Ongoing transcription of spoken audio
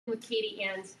with Katie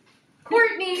and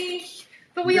Courtney,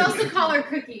 but we also call her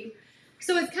Cookie.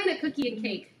 So it's kind of cookie and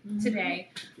cake today.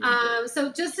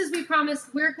 So just as we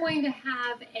promised, we're going to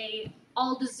have a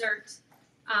all dessert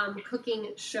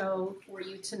cooking show for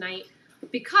you tonight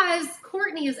because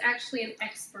Courtney is actually an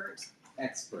expert.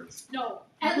 No,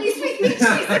 at least we think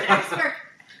she's an expert.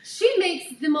 She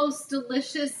makes the most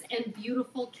delicious and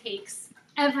beautiful cakes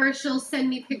ever. She'll send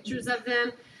me pictures of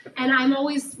them. And I'm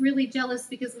always really jealous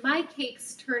because my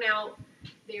cakes turn out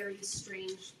very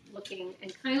strange looking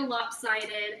and kind of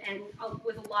lopsided and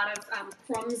with a lot of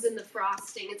crumbs in the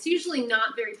frosting. It's usually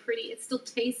not very pretty. It still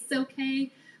tastes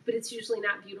okay, but it's usually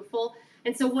not beautiful.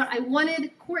 And so what I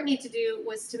wanted Courtney to do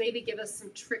was to maybe give us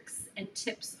some tricks and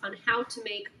tips on how to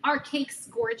make our cakes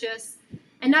gorgeous.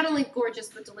 And not only gorgeous,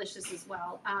 but delicious as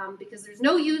well. Because there's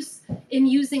no use in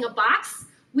using a box.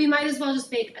 We might as well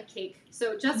just make a cake.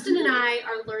 So Justin and I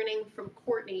are learning from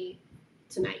Courtney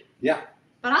tonight. Yeah.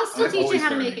 But I'll still teach you how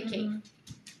to make a cake.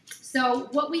 So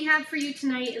what we have for you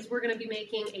tonight is we're going to be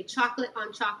making a chocolate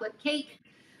on chocolate cake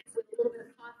with a little bit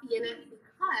of coffee in it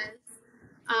because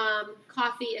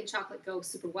coffee and chocolate go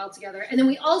super well together. And then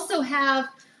we also have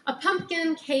a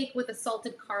pumpkin cake with a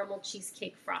salted caramel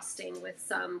cheesecake frosting with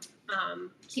some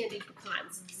candied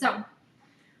pecans. So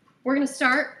we're going to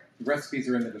start. The recipes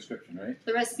are in the description, right?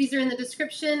 The recipes are in the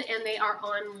description, and they are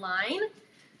online.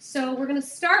 So we're going to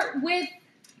start with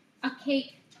a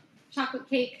cake, chocolate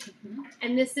cake,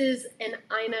 and this is an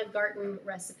Ina Garten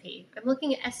recipe. I'm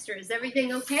looking at Esther. Is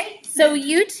everything okay? So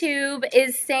YouTube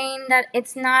is saying that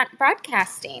it's not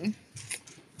broadcasting.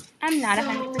 I'm not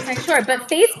 100% sure, but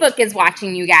Facebook is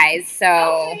watching you guys,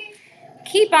 so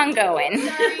keep on going.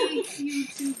 Sorry,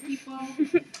 YouTube people.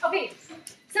 Okay,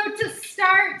 so to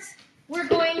start, we're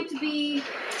going to be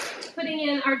putting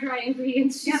in our dry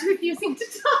ingredients. She's refusing to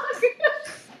talk.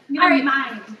 All right,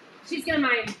 mine. She's gonna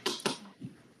mine.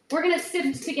 We're gonna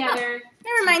sift together.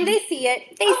 Never mind, they see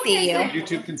it. They see you.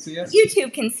 YouTube can see us?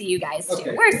 YouTube can see you guys too.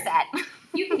 Okay. We're set.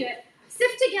 You can do it.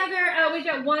 Sift together. We've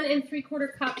got 1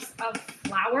 3/4 cups of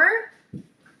flour.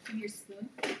 And your spoon.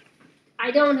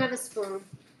 I don't have a spoon.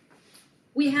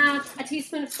 We have a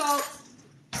teaspoon of salt,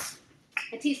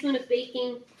 a teaspoon of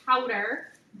baking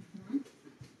powder.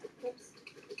 Oops.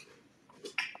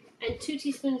 And 2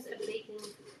 teaspoons of baking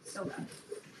soda.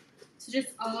 So just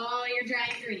all your dry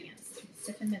ingredients.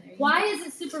 Sift them in there. Why is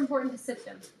it super important to sift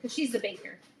them? Because she's the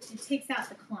baker. It takes out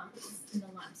the clumps and the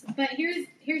lumps. But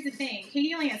here's the thing.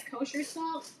 Katie only has kosher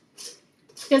salt.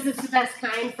 Because it's the best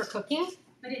kind for cooking.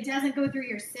 But it doesn't go through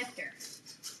your sifter.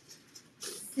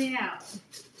 So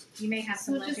you may have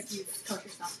some left if you use kosher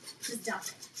salt. Just dump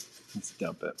it. Let's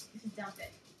dump it. Just dump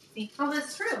it. See? Oh,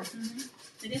 that's true.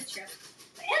 It is true.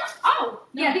 Oh,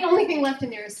 yeah, the only thing left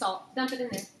in there is salt. Dump it in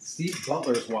there. Steve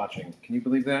Butler's watching. Can you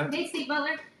believe that? Hey, Steve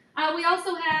Butler. We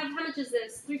also have, how much is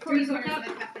this? 3/4 of a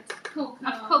cup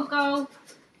of cocoa.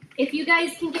 If you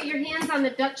guys can get your hands on the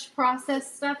Dutch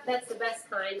processed stuff, that's the best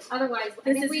kind. Otherwise,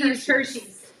 I think we use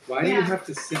Hershey's. Why do you have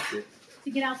to sift it? To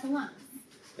get out the lumps.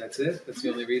 That's it? That's the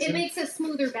only reason? It makes a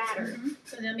smoother batter.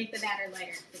 So they'll make the batter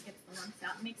lighter. It gets the lumps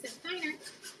out and makes it finer.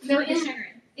 So Put the sugar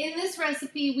in. in this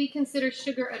recipe, we consider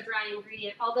sugar a dry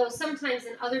ingredient, although sometimes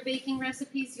in other baking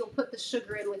recipes, you'll put the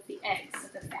sugar in with the eggs.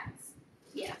 With the fats.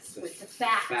 Yes, with the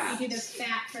fats. You do the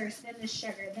fat first, then the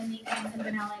sugar, then the eggs and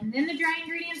vanilla, and then the dry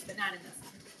ingredients, but not in this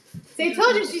one. They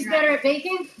told you she's better at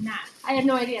baking? Not. I had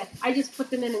no idea. I just put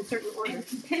them in certain order.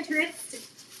 Pinterest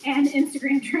and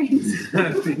Instagram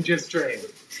trained. Just trained.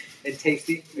 And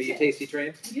tasty? Are you tasty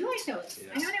trained? I do like those. Yeah.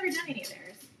 I haven't ever done any of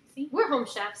theirs. See? We're home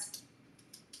chefs.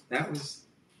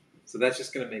 So that's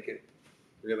just going to make it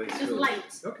really Just smooth.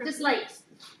 light. Okay. Just light.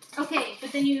 Okay.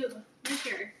 But then you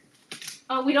measure.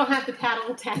 Oh, we don't have the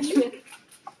paddle attachment.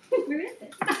 Where is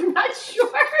it? I'm not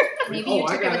sure. Maybe you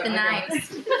took it with the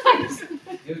knives.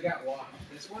 You got washed.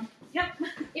 This one? Yep.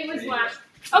 It was washed.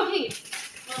 Okay.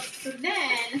 Well, so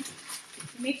then,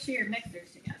 make sure your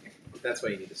mixer's together. That's why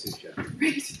you need a sous chef.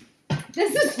 Right.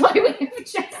 This is why we have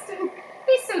Justin.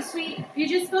 He's so sweet. You're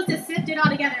just supposed to sift it all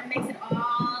together and mix it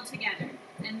all together.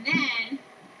 And then,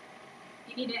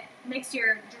 you need to mix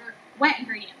your wet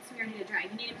ingredients. We already did dry.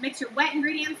 You need to mix your wet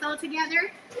ingredients all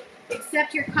together,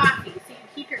 except your coffee. So you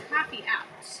keep your coffee out.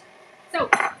 So,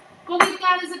 what we've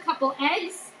got is a couple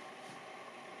eggs.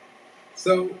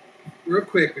 So, real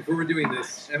quick, before we're doing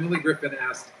this, Emily Griffin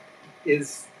asked,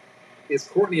 is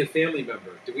Courtney a family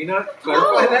member? Did we not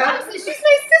clarify that? She's my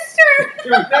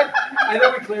sister. I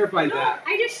know we clarified that.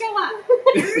 I just show up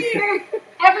every year.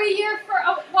 Every year for,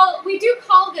 well, we do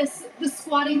call this the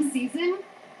squatting season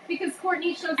because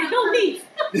Courtney shows up. I don't leave.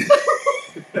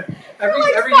 Every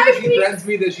like year 5 she weeks. threatens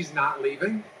me that she's not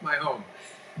leaving my home.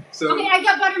 So Okay, I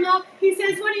got buttermilk. He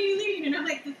says, when are you leaving? And I'm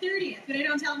like, the 30th, but I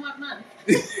don't tell him what month.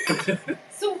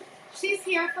 So she's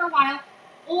here for a while.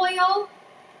 Oil.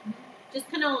 Just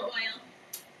canola oil.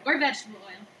 Or vegetable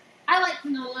oil. I like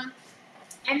canola.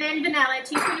 And then vanilla, a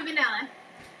teaspoon of vanilla.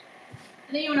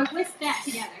 And then you want to whisk that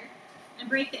together and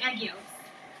break the egg yolks.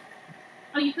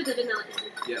 Oh, you put the vanilla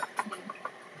in. Yeah.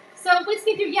 So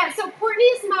whiskey through. Yeah. So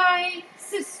Courtney's my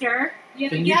sister. You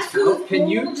have to Can you guess tell? who's Can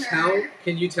you older. tell?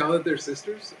 Can you tell that they're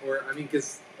sisters? Or I mean,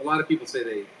 because a lot of people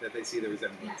say that they see the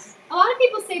resemblance. Yes. A lot of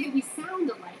people say that we sound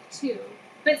alike too.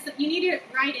 But you need to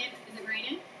write in. Is it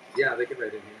write in? Yeah, they can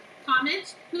write in here.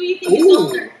 Comment who you think is Ooh,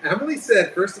 older. Emily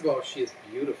said, first of all, she is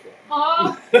beautiful.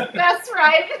 Oh, that's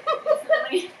right.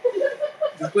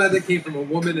 Just glad that came from a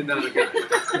woman and not a guy.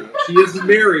 So, she is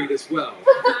married as well.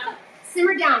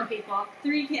 Simmer down, people.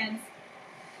 3 kids.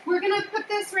 We're gonna put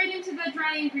this right into the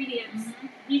dry ingredients.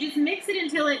 You just mix it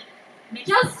until it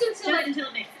mixes. Just until it. until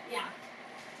it mixes. Yeah.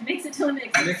 Mix it till it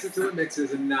mixes. Mix it till it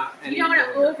mixes and not any You don't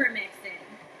want to longer. over mix it.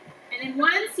 And then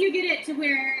once you get it to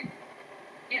where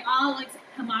it all looks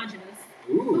homogeneous,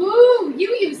 Ooh,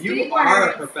 you use big You are a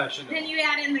words. professional. then you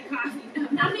add in the coffee.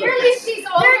 Now clearly she's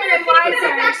older They're and gonna think that wiser.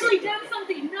 I've actually done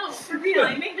something. No, for real.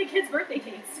 I make my kids' birthday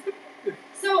cakes.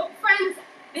 So, friends,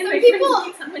 And Some my people-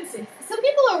 friends' cakes on Wednesdays. some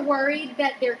people are worried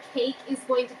that their cake is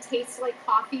going to taste like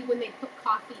coffee when they put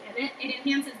coffee in it. It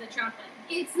enhances the chocolate.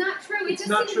 It's not true. It It's just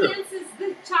not true. enhances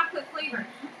the chocolate flavor.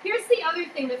 Here's the other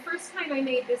thing. The first time I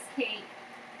made this cake,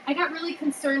 I got really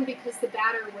concerned because the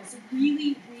batter was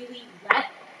really, really wet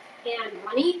and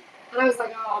runny. And I was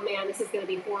like, oh man, this is going to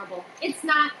be horrible. It's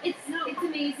not. It's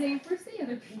amazing. Where's the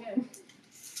other pan?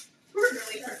 We're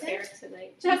really prepared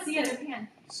tonight. Just the other pan.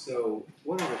 So,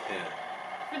 what other pan?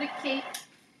 For the cake.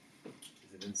 Is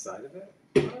it inside of it?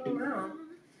 I don't know.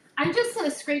 I'm just going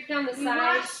to scrape down the We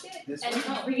sides washed it. This and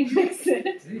one? remix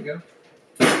it. There you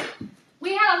go.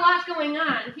 We had a lot going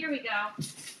on. Here we go.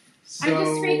 So, I'm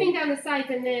just scraping down the sides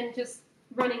and then just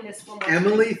running this one more.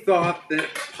 Emily thought that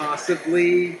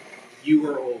possibly you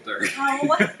were older.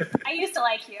 Oh, I used to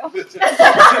like you.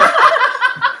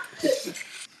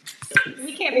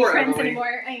 We can't be Poor friends Emily.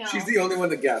 anymore. I know. She's the only one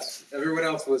that guessed. Everyone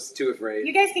else was too afraid.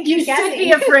 You guys can You keep should guessing.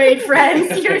 be afraid,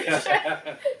 friends.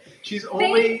 She's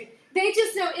only. They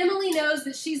just know, Emily knows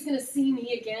that she's going to see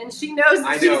me again. She knows that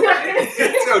I she's know, not right? going to see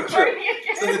It's so true. Courtney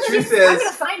again. So the truth I'm is,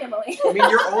 gonna find Emily. I mean,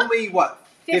 you're only what?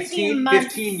 15 months.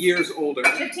 15 years older.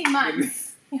 15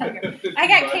 months. Younger. I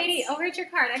got Katie. Oh, where's your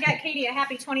card? I got Katie a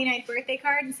happy 29th birthday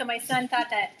card, and so my son thought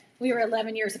that we were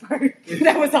 11 years apart.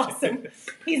 That was awesome.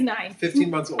 He's 9. 15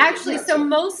 months older. Actually, That's so it.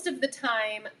 most of the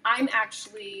time, I'm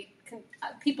actually,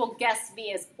 people guess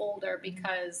me as older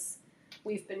because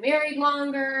we've been married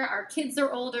longer, our kids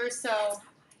are older, so.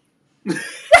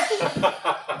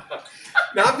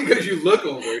 Not because you look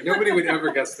older. Nobody would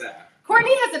ever guess that.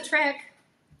 Courtney has a trick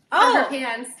for her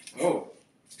pans. Oh.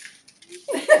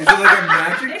 Is it like a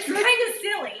magic It's trick? kind of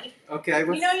silly. Okay, You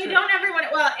what's know, the you trick? don't ever want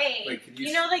to. Well, Like, can you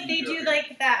you know, like they scoot do over?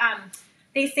 like that.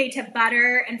 They say to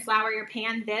butter and flour your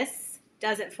pan. This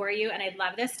does it for you, and I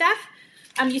love this stuff.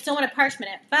 You still want to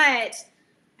parchment it, but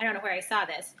I don't know where I saw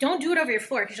this. Don't do it over your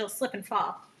floor because you'll slip and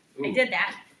fall. I Ooh. did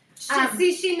that.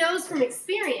 She knows from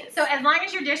experience. So as long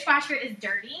as your dishwasher is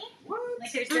dirty, What?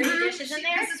 like there's dirty dishes in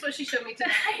there. This is what she showed me today.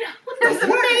 I know. That's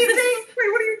What? amazing.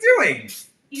 Wait, what are you doing?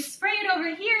 You spray it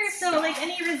over here, so like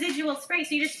any residual spray.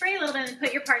 So you just spray a little bit and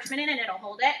put your parchment in, and it'll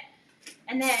hold it.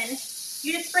 And then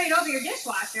you just spray it over your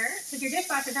dishwasher because your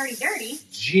dishwasher's already dirty,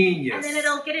 Genius. and then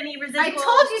it'll get any residual. I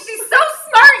told you she's so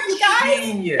smart, you guys.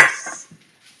 Genius.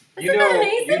 Isn't that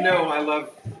amazing? You know, I love.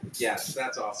 Yes,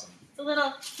 that's awesome. It's a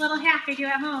little hack I do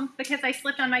at home because I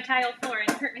slipped on my tile floor and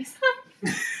hurt myself.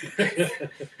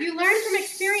 You learn from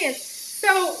experience.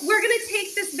 So we're going to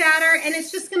take this batter, and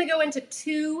it's just going to go into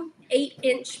 2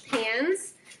 8-inch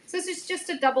pans. So this is just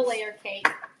a double layer cake.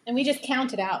 And we just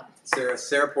count it out.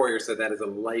 Sarah Poirier said that is a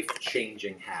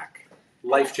life-changing hack.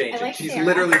 Life-changing. I like She's Sarah.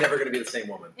 literally never going to be the same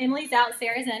woman. Emily's out,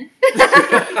 Sarah's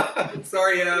in.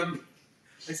 Sorry, I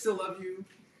still love you.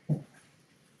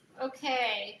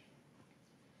 Okay.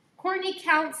 Courtney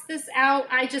counts this out.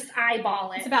 I just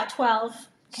eyeball It's it. about 12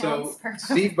 So, counts per.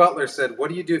 Steve Butler said, what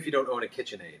do you do if you don't own a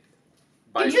KitchenAid?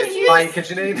 Buy You just buy a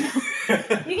KitchenAid?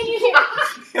 You can use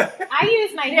your. I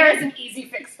use my There is hand. an easy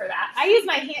fix for that. I use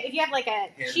my hand. If you have like a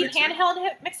Hand cheap mixer? handheld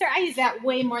mixer, I use that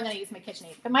way more than I use my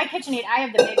KitchenAid. But my KitchenAid, I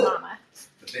have the big mama.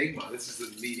 The big mama. This is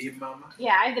the medium mama?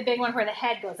 Yeah, I have the big one where the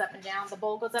head goes up and down, the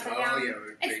bowl goes up and Oh, down. yeah,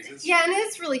 where it phases. Yeah, and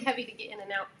it's really heavy to get in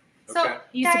and out. So Okay.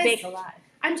 You used guys, to bake a lot.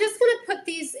 I'm just going to put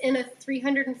these in a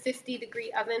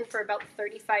 350-degree oven for about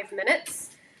 35 minutes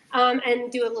and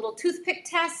do a little toothpick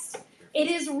test. It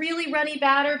is really runny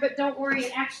batter, but don't worry.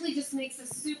 It actually just makes a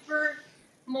super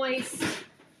moist,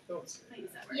 Don't say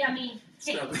that. yummy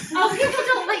cake. It's Oh, people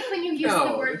don't like when you use the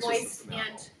No, word it's moist just- no.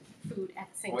 and food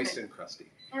at the same Moist time. and crusty.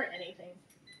 Or anything.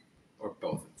 Or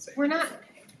both at the same We're time.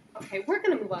 not. Okay, we're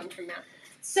going to move on from that.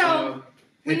 So,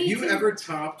 we have need you to- ever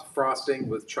topped frosting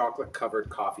with chocolate-covered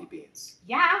coffee beans?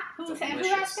 Yeah. Who asked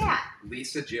Delicious. that?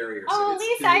 Lisa Jerrier Oh, said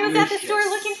it's Lisa, I was at the delicious. store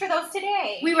looking for those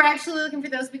today. we were actually looking for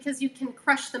those because you can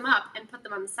crush them up and put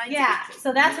them on the sides. Yeah, of the cake.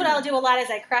 so that's what I'll do a lot is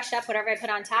I crush up whatever I put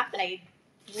on top and I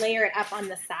layer it up on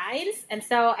the sides. And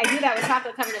so I do that with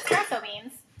chocolate covered espresso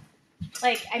beans.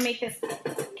 Like I make this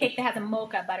cake that has a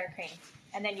mocha buttercream.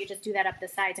 And then you just do that up the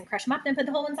sides and crush them up, then put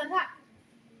the whole ones on top.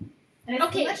 And it's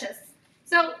Okay. delicious.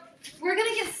 So we're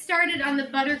gonna get started on the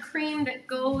buttercream that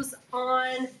goes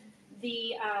on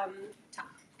the top.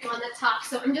 On the top.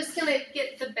 So I'm just gonna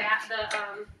get the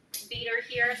beater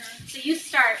here. So you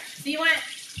start. So you want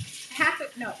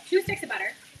 2 sticks of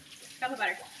butter, cup of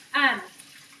butter.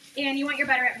 And you want your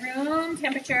butter at room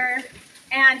temperature.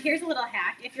 And here's a little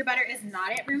hack. If your butter is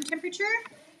not at room temperature,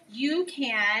 you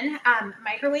can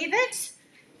microwave it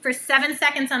for 7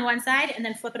 seconds on one side and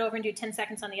then flip it over and do 10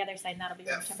 seconds on the other side, and that'll be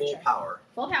room At temperature. full power.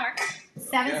 Full power.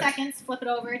 7 Okay. seconds, flip it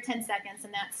over, 10 seconds,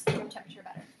 and that's room temperature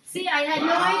butter. See, I had Wow.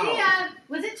 no idea.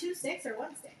 Was it 2 sticks or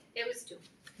 1 stick? It was 2.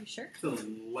 You sure? It's a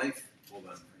life. Hold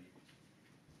on.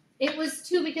 It was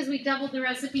 2 because we doubled the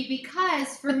recipe.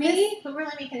 Because for me, But we're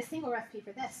only making a single recipe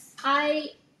for this.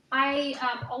 I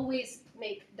always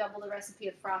make double the recipe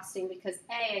of frosting because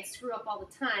A, I screw up all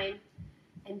the time,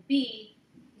 and B,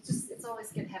 it's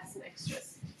always good to have some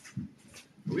extras.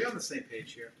 Are we on the same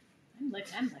page here? I'm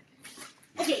looking.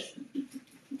 Okay,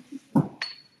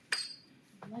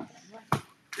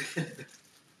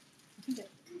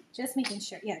 Just making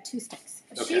sure. Yeah, 2 sticks.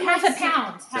 Okay. She Half likes a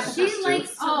pound. Half a She she pound.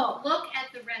 likes to Oh. look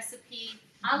at the recipe.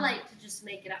 I like to just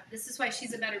make it up. This is why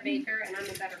she's a better baker and I'm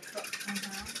a better cook.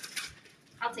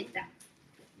 I'll take that.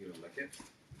 You gonna lick it?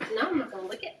 No, I'm not gonna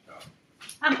lick it.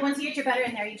 Once you get your butter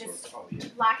in there, you just Oh, yeah.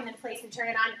 lock it in place and turn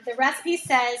it on. The recipe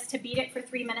says to beat it for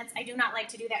 3 minutes. I do not like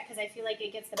to do that because I feel like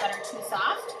it gets the butter too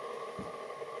soft.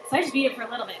 So I just beat it for a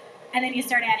little bit. And then you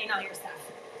start adding all your stuff.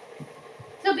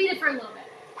 So beat it for a little bit.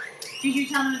 Did you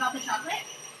tell them about the chocolate?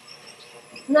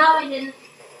 No, I didn't.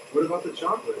 What about the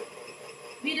chocolate?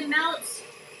 We had to melt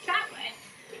chocolate.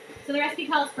 So the recipe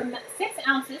calls for 6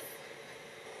 ounces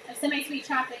of semi-sweet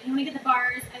chocolate. You want to get the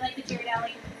bars. I like the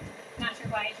Ghirardelli. Not sure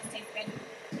why, it just tastes good.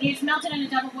 And you just melt it in a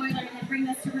double boiler and then bring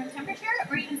this to room temperature,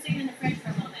 or you can stick it in the fridge for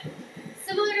a little bit.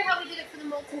 Similar to how we did it for the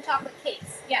molten chocolate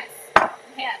cakes. Yes.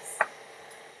 Yes.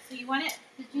 So you want it,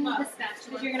 Did you need Look, the spatula?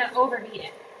 because you're going to overbeat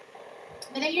it.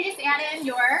 And then you just add in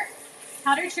your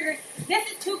powdered sugar.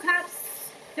 This is 2 cups.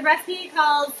 The recipe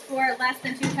calls for less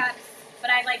than 2 cups, but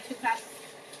I like 2 cups.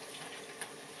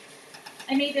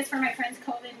 I made this for my friend's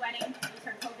COVID wedding. It was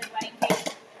her COVID wedding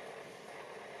cake.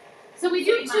 So we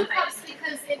do Sweet 2 mud cups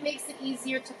because it makes it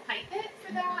easier to pipe it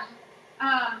for that.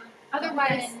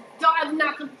 Otherwise, then- I'm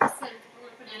not going to put this in. I'm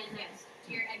going to put it in next.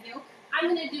 To your egg yolk. I'm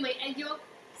going to do my egg yolk.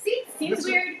 See? Seems This-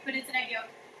 weird, but it's an egg yolk.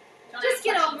 Don't Just ask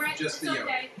get questions. over it. Just it's the yolk.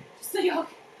 okay. Just the yolk.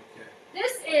 Okay.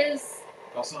 This is...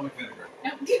 Balsamic vinegar.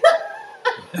 Nope.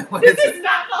 What This is is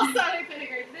not balsamic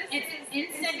vinegar. This It's is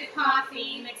instant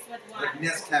coffee mixed with water. Like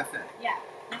Nescafe Yeah,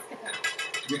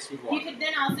 Nescafe. mixed with You water. could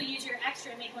then also use your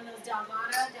extra and make one of those Dalgona,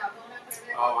 whatever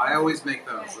they're Oh, called. I always make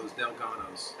those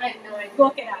Delganos. I have no idea.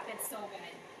 Look it up. It's so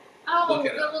good. Oh, Look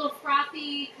it the up. little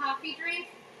frothy coffee drink.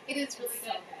 It is really It's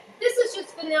so good. good. This is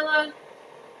just vanilla.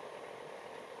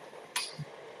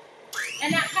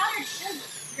 And that powdered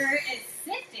sugar is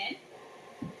sifted,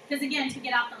 because again, to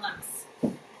get out the lumps.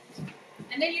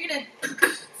 And then you're going to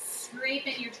scrape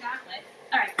in your chocolate.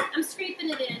 All right, I'm scraping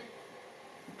it in.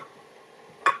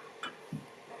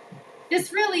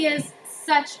 This really is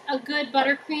such a good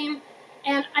buttercream,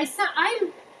 and I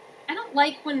don't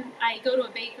like when I go to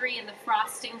a bakery and the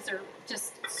frostings are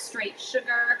just straight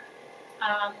sugar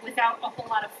without a whole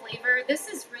lot of flavor. This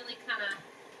is really kind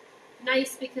of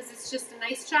nice because it's just a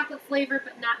nice chocolate flavor,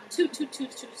 but not too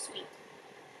sweet.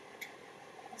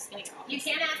 I'm just gonna go. You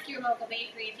can ask your local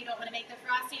bakery if you don't want to make the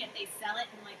frosting, if they sell it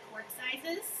in like quart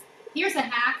sizes. Here's a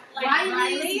hack. Like Riley's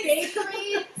Riley's.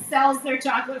 Bakery sells their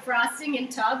chocolate frosting in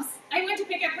tubs. I went to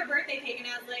pick up her birthday cake and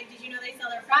I was like, did you know they sell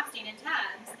their frosting in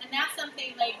tubs? And that's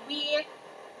something like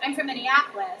I'm from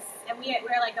Minneapolis and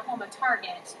we're like the home of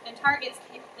Target. And Target's,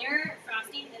 their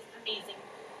frosting is amazing.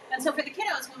 And so for the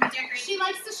kiddos, when we decorate, She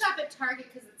likes to shop at Target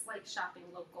because it's like shopping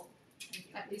local,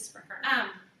 at least for her.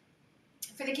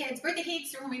 for the kids, birthday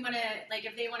cakes, or when we want to, like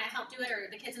if they want to help do it, or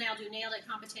the kids and I will do nailed it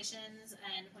competitions,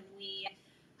 and when we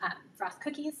frost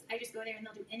cookies, I just go there and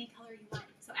they'll do any color you want.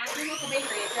 So ask your local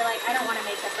bakery if you're like, I don't want to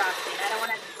make the frosting. I don't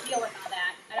want to deal with all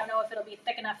that. I don't know if it'll be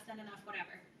thick enough, thin enough, whatever.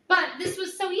 But this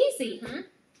was so easy. Mm-hmm.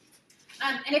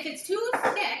 And if it's too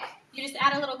thick, you just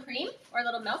add a little cream or a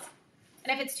little milk.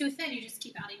 And if it's too thin, you just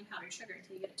keep adding powdered sugar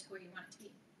until you get it to where you want it to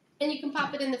be. And you can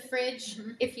pop it in the fridge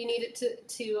if you need it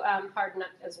to harden up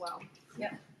as well.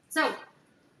 Yep. So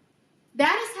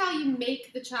that is how you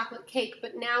make the chocolate cake,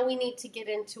 but now we need to get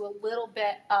into a little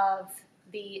bit of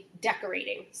the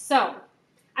decorating. So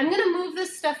I'm going to move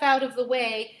this stuff out of the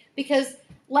way because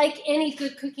like any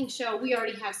good cooking show, we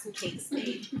already have some cakes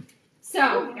made. So,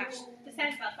 oh my gosh, the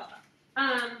Santa Claus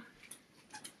photo.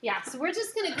 Yeah, so we're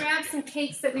just going to grab some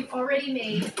cakes that we've already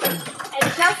made,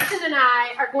 and Justin and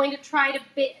I are going to try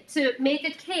to make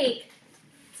a cake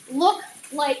look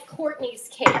like Courtney's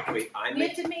cake. Wait, We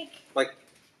have to make,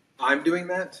 I'm doing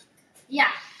that? Yeah,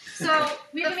 so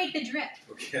we have to make the drip.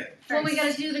 Okay. well, we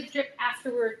got to do the drip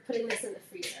after we're putting this in the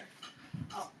freezer.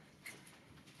 Oh.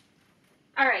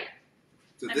 All right.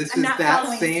 So I'm this is not that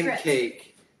following same script.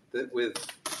 cake that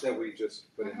we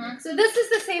just put in there. So this is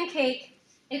the same cake.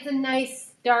 It's a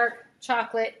nice, dark,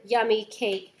 chocolate, yummy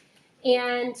cake.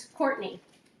 And Courtney,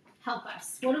 help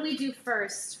us. What do we do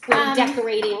first when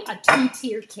decorating a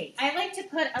two-tier cake? I like to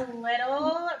put a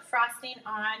little frosting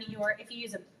on your, if you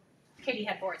use a, Katie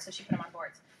had boards, so she put them on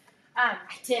boards. I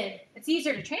did. It's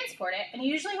easier to transport it. And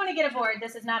you usually want to get a board,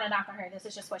 this is not a knock on her, this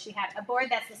is just what she had. A board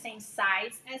that's the same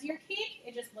size as your cake.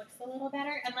 It just looks a little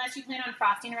better. Unless you plan on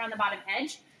frosting around the bottom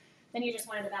edge, then you just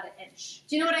want it about an inch.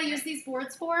 Do you know what I use these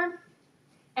boards for?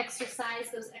 Exercise,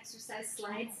 those exercise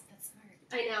slides. That's smart.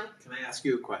 I know. Can I ask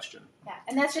you a question? Yeah,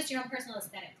 and that's just your own personal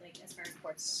aesthetic, like as far as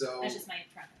boards. So That's just my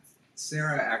preference.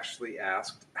 Sarah actually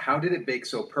asked, how did it bake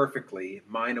so perfectly?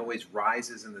 Mine always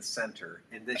rises in the center.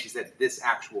 And then she said, this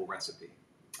actual recipe.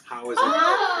 How is it?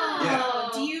 Oh!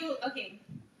 Do you, okay.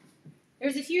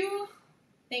 There's a few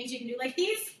things you can do. Like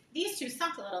these two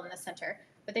sunk a little in the center,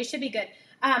 but they should be good.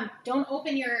 Don't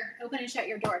open and shut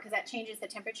your door because that changes the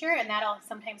temperature and that'll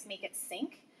sometimes make it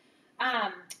sink.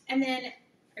 And then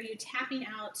are you tapping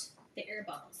out the air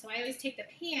bubbles? So I always take the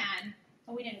pan.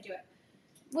 Oh, we didn't do it.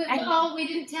 We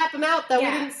didn't tap them out, though.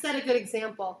 Yeah. We didn't set a good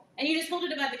example. And you just hold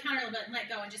it above the counter a little bit and let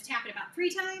go and just tap it about 3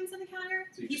 times on the counter.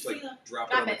 So you just see like the- drop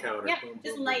it on the counter. Yep, boom, just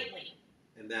boom, boom. lightly.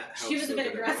 And that helps. She was a so bit that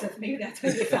it aggressive. won't- Maybe that's why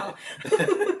you fell.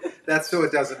 That's so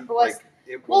it doesn't Was- like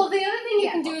it Well, won't. the other thing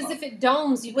you can do is if it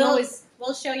domes, you can always.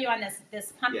 We'll show you on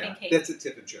this pumpkin Yeah, cake. that's a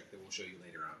tip and trick that we'll show you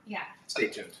later on. Yeah. Stay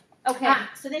tuned. Okay.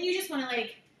 So then you just want to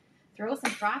like throw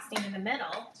some frosting in the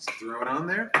middle. Just throw it on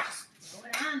there. Throw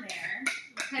it on there.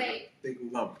 Okay. Big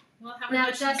lump. Well, however Now,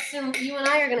 much, Justin, you and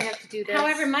I are going to have to do this.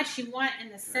 however much you want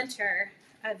in the center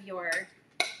of your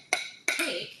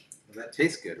cake. Well, that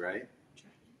tastes good, right?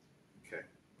 Okay.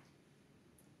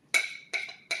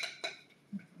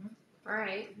 All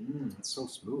right. It's so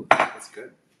smooth. That's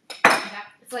good.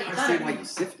 It's like I butter. see why you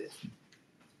sifted.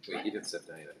 Wait, you didn't sift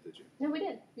any of that, did you? No, we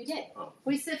did. We did. Oh.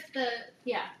 We sift the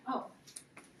Oh,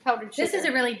 powdered sugar. this is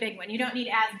a really big one. You don't need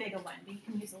as big a one, but you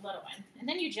can use a little one. And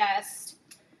then you just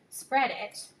spread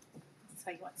it. That's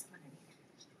why you want some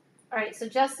underneath. All right, so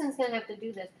Justin's going to have to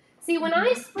do this. See, when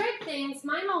I spread things,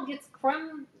 mine all gets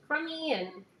crummy and...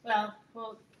 Well,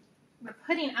 we're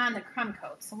putting on the crumb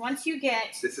coat. So once you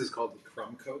get... This is called the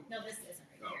crumb coat. No, this isn't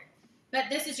right here. But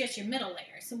this is just your middle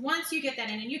layer. So once you get that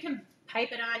in, and you can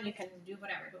pipe it on, you can do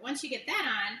whatever. But once you get that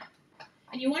on,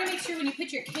 and you want to make sure when you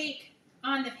put your cake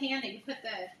on the pan that you put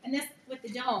and this with the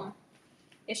dome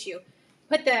issue,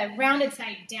 put the rounded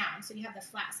side down. So you have the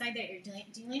flat side that you're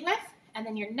dealing with. And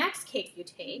then your next cake you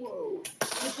take, you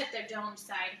put the domed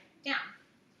side down.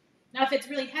 Now if it's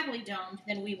really heavily domed,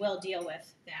 then we will deal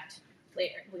with that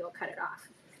later. We will cut it off.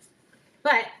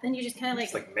 But then you just kind of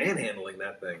It's like manhandling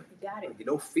that thing. you got it. Like, you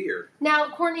know, fear. Now,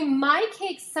 Courtney, my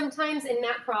cakes sometimes in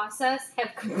that process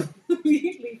have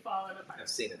completely fallen apart. I've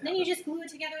seen it And then you just glue it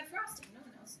together with frosting. No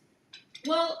one knows.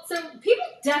 Well, so people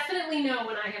definitely know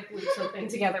when I have glued something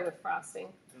together with frosting.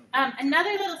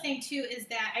 Another little thing too is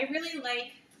that I really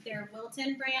like their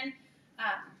Wilton brand.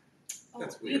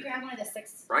 That's You weird. grab one of the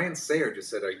 6. Brian Sayer just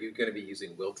said, are you going to be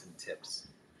using Wilton tips?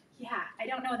 Yeah, I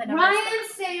don't know the numbers. Ryan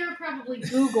Sayer probably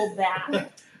Googled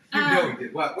that. You know he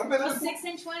did. What about Those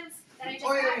 6-inch ones that I just Oh,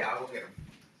 got. yeah, we'll get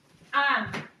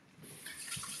them.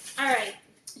 All right.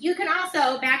 You can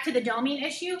also, back to the doming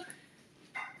issue,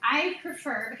 I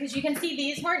prefer, because you can see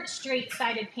these weren't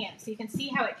straight-sided pans, so you can see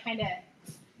how it kind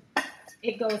of,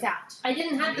 it goes out. I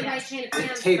didn't have the right kind of It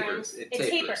pans, tapers. friends. It It tapers.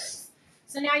 tapers.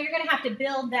 So now you're going to have to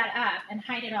build that up and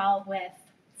hide it all with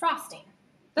frosting.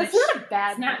 That's which not a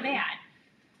bad It's not thing.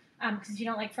 bad. Because if you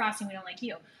don't like frosting, we don't like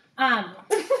you. I'm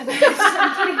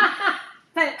kidding.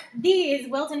 But these,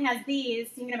 Wilton has these,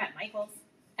 you can get them at Michael's,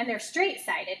 and they're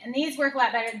straight-sided, and these work a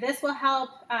lot better. This will help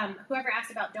whoever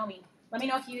asked about doming. Let me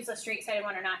know if you use a straight-sided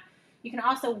one or not. You can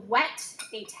also wet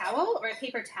a towel or a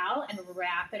paper towel and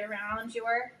wrap it around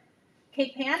your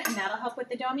cake pan, and that'll help with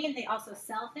the doming. They also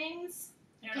sell things.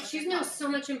 She knows so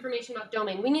much information about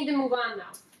doming. We need to move on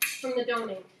now from the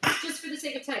doming, just for the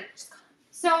sake of time.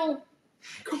 So,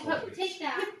 take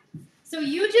that. So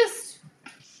you just,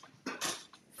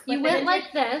 you went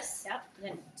like this. Yep, and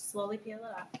then slowly peel it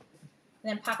off. And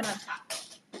then pop it on top.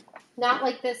 Not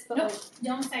like this, but Nope,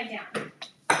 don't side down.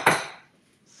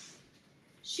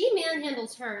 She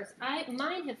manhandles hers.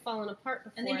 Mine had fallen apart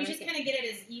before. And then you just kind of get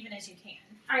it as even as you can.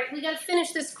 All right, we got to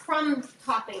finish this crumb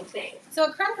topping thing. So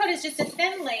a crumb coat is just a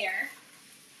thin layer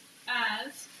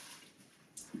of,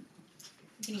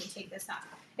 you can even take this off.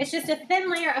 It's just a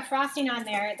thin layer of frosting on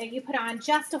there that you put on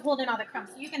just to hold in all the crumbs.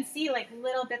 So you can see like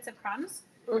little bits of crumbs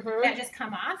that just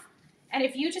come off. And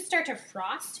if you just start to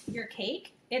frost your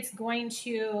cake, it's going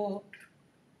to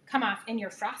come off in your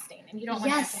frosting, and you don't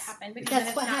want that to happen because then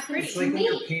it's not pretty. It's like when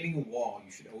you're painting a wall, you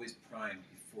should always prime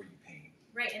before you paint.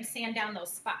 Right, and sand down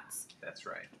those spots. That's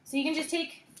right. So you can just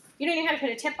take, you don't even have to put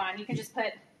a tip on. You can just put,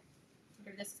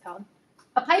 whatever this is called,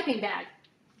 a piping bag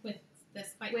with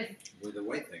this pipe. With the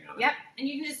white thing on it. Yep, and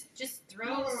you can just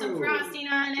throw some frosting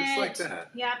on it. Just like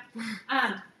that. Yep.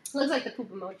 Looks like the poop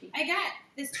emoji. I got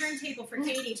this turntable for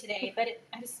Katie today, but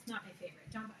it's not my favorite.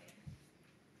 Don't buy it.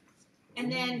 And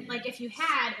then, like, if you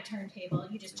had a turntable,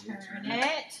 you just turn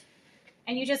it,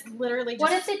 and you just literally just...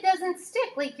 What if it doesn't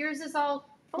stick? Like, yours is all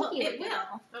funky. Well, it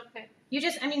will. Okay. You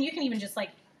just, I mean, you can even just,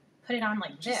 like, put it on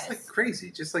like this. Just like crazy,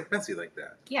 just like messy like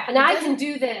that. Yeah. And I can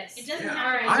do this. It doesn't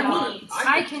Yeah. have to All be neat.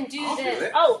 I can do I'll this. do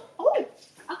it. Oh,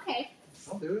 okay.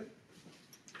 I'll do it.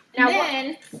 And Now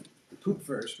then, The poop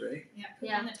first, right? put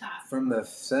it on the top. From the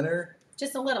center.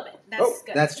 Just a little bit. That's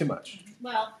good. That's too much.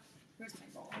 Well, where's my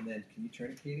bowl? And then, can you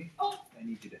turn it, Katie? Oh. I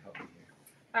need you to help me here.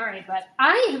 All right, but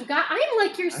I'm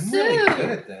like your I'm soup. really good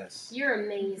at this. You're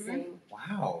amazing.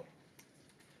 Wow.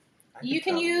 I You could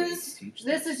can probably use- teach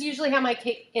This is usually how my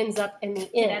cake ends up in the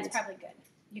end. That's probably good.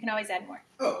 You can always add more.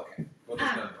 Oh, okay. Well,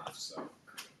 there's not enough, so.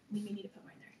 We need to put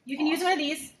mine there. You can use one of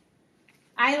these.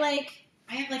 I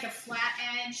have like a flat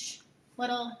edge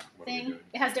little What are we thing. doing?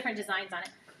 It has different designs on it.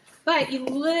 But you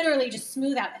literally just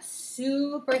smooth out a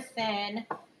super thin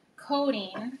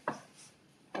coating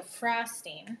of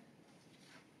frosting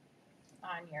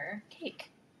on your cake.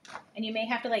 And you may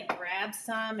have to like grab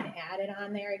some and add it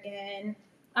on there again.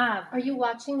 Are you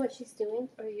watching what she's doing,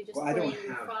 or are you just Well, I don't playing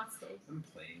have- frosting? I'm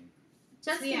playing.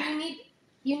 Justin, Yeah.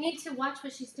 you need to watch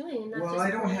what she's doing and not Well, just.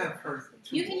 I don't play have her. frosting.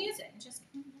 You can use it. Just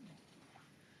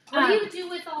What do you do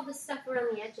with all the stuff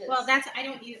around the edges? well, that's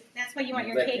why you want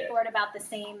your Lick cake it. board about the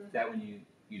same That one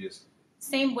you just.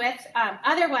 same width.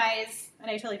 Otherwise, and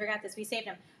I totally forgot this, we saved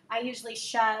them. I usually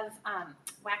shove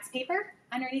wax paper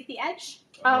underneath the edge.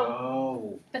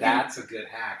 Oh, But then- that's a good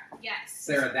hack. Yes.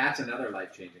 Sarah, that's another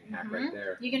life-changing hack right Mhm.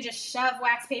 there. You can just shove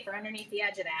wax paper underneath the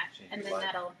edge of that, Change and your then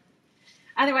life. that'll.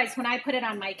 Otherwise, when I put it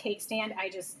on my cake stand, I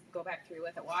just go back through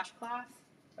with a washcloth,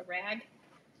 a rag.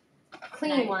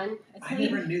 clean one. a I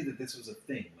clean- never knew that this was a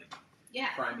thing, like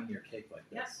Yeah. priming your cake like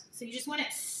Yep. this. So you just want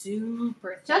it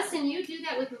super thin. Justin, you do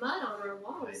that with mud on our I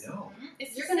walls. know.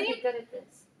 It's You're the gonna same, be good at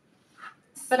this.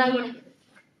 But I want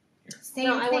to. same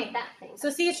No, I thing. want that thing. So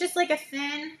see, it's just like a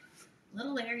thin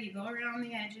little layer. You go around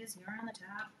the edges, you're on the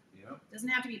top. Yep. Doesn't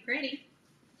have to be pretty,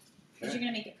 because Okay. you're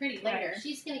gonna make it pretty Right, later.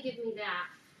 she's gonna give me that.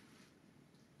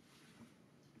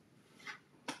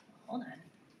 Hold on.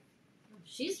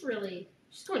 She's going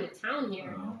to town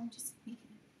here. Wow. Just make it.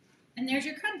 And there's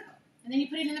your crumb coat. And then you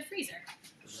put it in the freezer.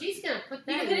 She's gonna put You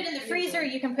that. can put it in the freezer.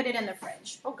 You can put it in the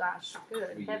fridge. Oh gosh,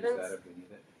 good We use heavens! that if we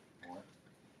need it more.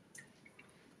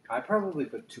 I probably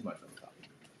put too much on top.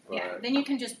 But Yeah. Then you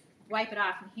can just wipe it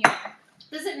off from here.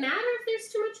 Does it matter if there's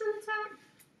too much on the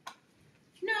top?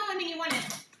 No, I mean you want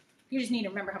it. You just need to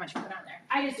remember how much you put on there.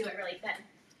 I just do it really thin.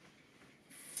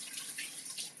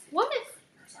 What if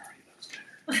there's already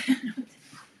those better.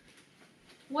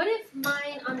 What if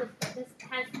mine on this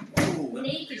has Oh, that's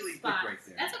naked really big spots? right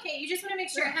there. That's okay. You just want to make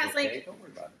sure it has Okay, like don't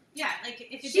worry about it. yeah, like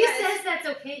if it She does, says that's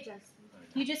okay, Justin.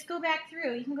 you just go back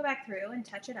through. You can go back through and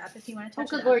touch it up if you want to Oh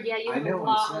touch good it lord, yeah, you I have a know.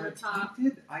 lot I'm on the sorry. top. I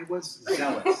did. I was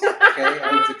zealous. Okay,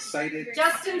 I was excited.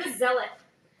 Justin the zealot.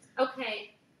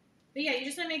 Okay. But yeah, you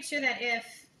just want to make sure that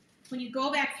if when you go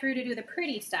back through to do the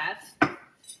pretty stuff,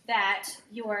 that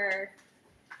your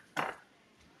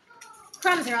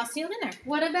crumbs are all sealed in there.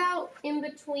 What about in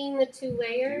between the two Do you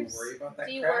layers? worry about that?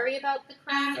 Do you crap? worry about the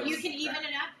crumbs? You can even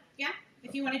it up. Yeah,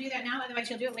 if you want to do that now. Otherwise,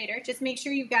 you'll do it later. Just make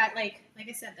sure you've got, like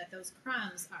I said, that those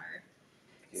crumbs are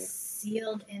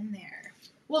sealed in there.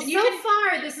 Well, And so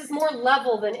far, this is more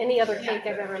level than any other cake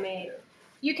I've ever made.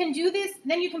 You can do this,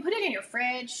 then you can put it in your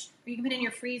fridge, or you can put it in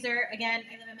your freezer. Again,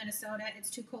 I live in Minnesota. It's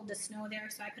too cold to snow there,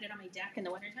 so I put it on my deck in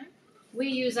the wintertime. We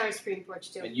use our screen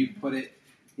porch, too. And you put it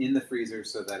in the freezer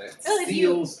so that it Oh,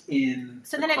 seals in.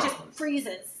 So then it just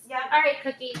freezes. Yeah. All right,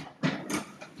 Cookie.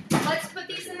 Let's put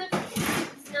these in the.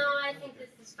 No, I think this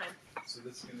is fine. So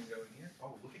this is gonna go in here.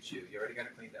 Oh, look at you! You already got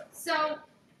it cleaned out. So,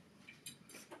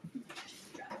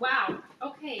 wow.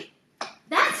 Okay,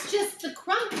 that's just the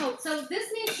crumb coat. So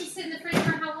this needs to sit in the fridge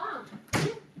for how long?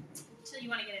 Until you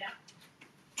want to get it out.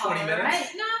 20 minutes. Right.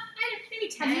 No,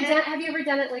 maybe 10. Have you ever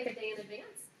done it like a day in advance?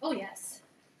 Oh, yes.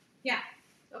 Yeah.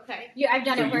 Okay. Yeah, I've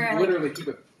done So it where you I literally keep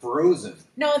it frozen.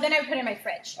 No, then I put it in my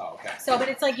fridge. Oh, okay. So, but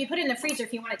it's like you put it in the freezer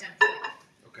if you want it done quick.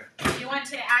 Okay. If you want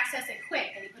to access it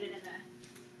quick, then you put it in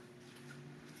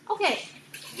the... Okay.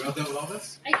 Well done with all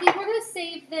this? I think we're gonna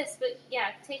save this, but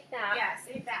yeah, take that. Yeah,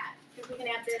 save that. Because we can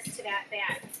add this to that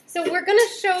bag. So we're gonna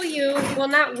show you. Well,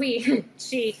 not we.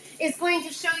 She is going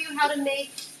to show you how to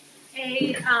make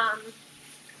a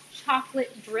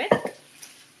chocolate drip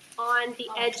on the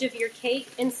edge of your cake.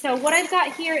 And so what I've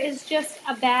got here is just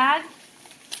a bag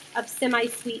of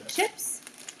semi-sweet chips.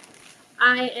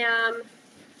 I am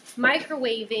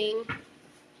microwaving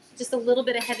just a little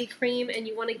bit of heavy cream, and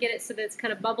you want to get it so that it's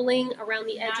kind of bubbling around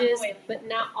the edges, but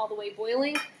not all the way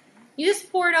boiling. You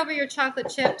just pour it over your chocolate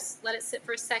chips, let it sit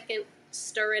for a second,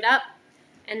 stir it up,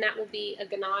 and that will be a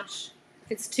ganache.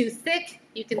 If it's too thick,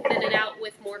 you can thin it out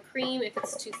with more cream. If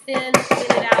it's too thin,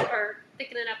 thin it out or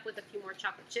thicken it up with a few more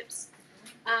chocolate chips.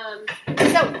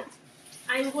 So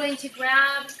I'm going to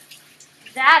grab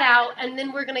that out, and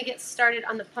then we're going to get started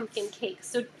on the pumpkin cake.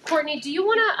 So Courtney, do you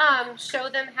want to show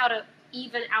them how to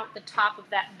even out the top of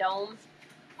that dome?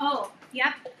 Oh,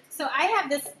 yep. So I have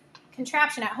this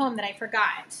contraption at home that I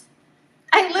forgot.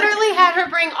 I literally had her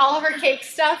bring all of her cake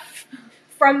stuff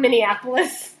from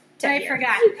Minneapolis. I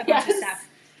forgot a bunch of stuff.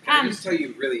 Can I just tell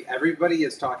you, really, everybody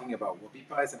is talking about whoopie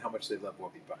pies and how much they love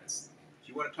whoopie pies.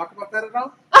 Do you want to talk about that at all?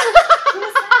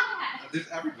 Who's that? There's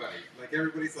everybody. Like,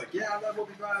 everybody's like, yeah, I love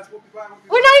whoopie pies, whoopie pie, whoopie pie.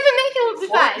 We're not even making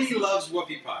whoopie pies. Courtney loves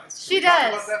whoopie pies. She Can we talk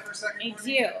does. about that for a second, I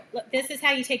Courtney? do. Look, this is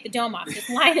how you take the dome off. Just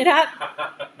line it up,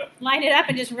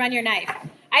 and just run your knife.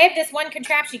 I have this one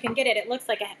contraption. You can get it. It looks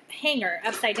like a hanger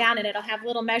upside down, and it'll have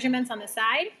little measurements on the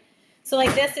side. So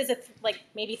like this is like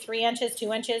maybe 3 inches,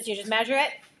 2 inches. You just measure it,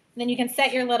 and then you can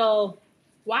set your little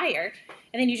wire,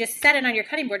 and then you just set it on your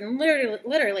cutting board, and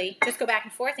literally just go back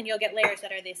and forth, and you'll get layers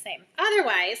that are the same.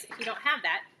 Otherwise, if you don't have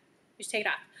that, you just take it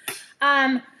off.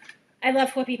 I love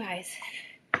whoopie pies.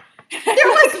 There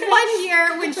was one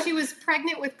year when she was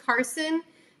pregnant with Carson.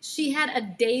 She had a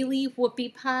daily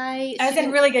whoopie pie. I was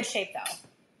in really good shape though.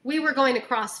 We were going to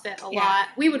CrossFit a Yeah. lot.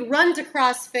 We would run to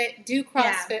CrossFit, do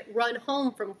CrossFit, run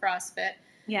home from CrossFit.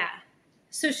 Yeah.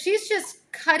 So she's just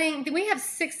cutting. We have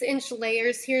 6-inch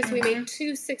layers here, so we made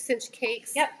 2 6-inch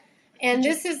cakes. Yep. And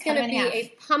Just this is cut going to them be in half.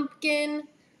 a pumpkin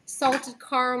salted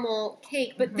caramel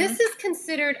cake, but this is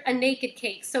considered a naked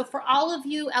cake. So for all of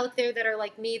you out there that are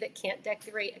like me that can't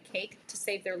decorate a cake to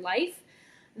save their life,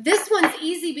 this one's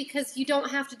easy because you don't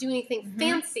have to do anything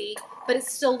fancy, but it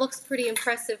still looks pretty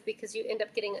impressive because you end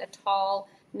up getting a tall,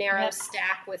 narrow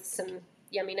stack with some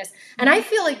yumminess. And I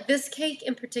feel like this cake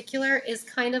in particular is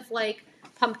kind of like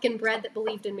pumpkin bread that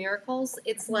believed in miracles.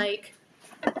 It's like,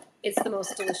 it's the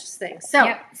most delicious thing.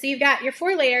 So, So you've got your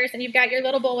 4 layers, and you've got your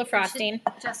little bowl of frosting.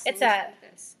 It's a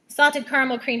salted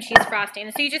caramel cream cheese frosting.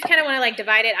 So you just kind of want to like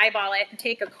divide it, eyeball it, and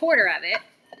take a quarter of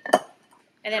it,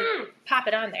 and then pop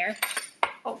it on there.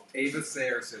 Ava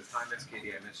Sayre says, hi, Miss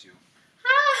Katie, I miss you.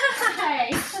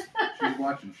 Hi! She's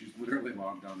watching. She's literally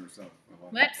logged on herself.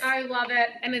 What? I love it.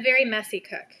 I'm a very messy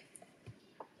cook.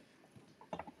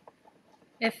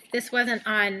 If this wasn't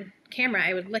on camera,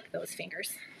 I would lick those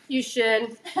fingers. You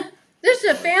should. This is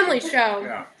a family show.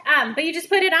 Yeah. But you just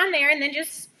put it on there, and then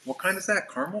just What kind is that?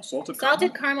 Caramel? Salted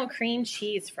salted caramel cream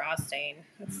cheese frosting.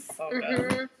 That's so good.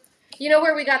 Mhm. You know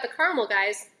where we got the caramel,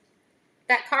 guys?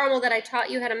 That caramel that I taught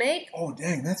you how to make? Oh,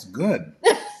 dang, that's good.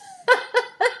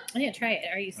 I need to try it.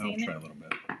 Are you I'll seeing try it? a little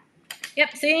bit.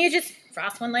 Yep. So you just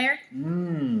frost one layer,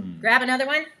 Mmm. grab another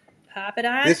one, pop it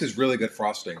on. This is really good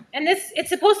frosting. And it's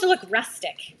supposed to look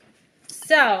rustic.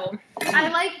 So, I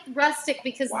like rustic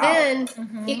because Wow. then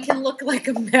it can look like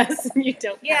a mess and you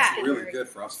don't. yeah. have to Really worry. good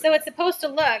frosting. So it's supposed to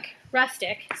look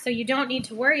rustic, so you don't need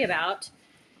to worry about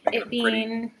Making it them pretty.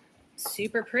 being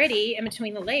super pretty in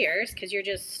between the layers, because you're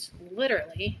just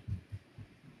literally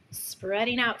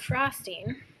spreading out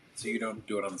frosting. So you don't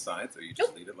do it on the sides, or you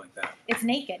just leave it like that? It's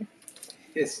naked.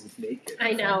 is naked.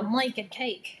 I know. Naked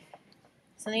cake.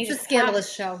 So then you It's a just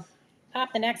scandalous show.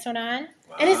 pop the next one on.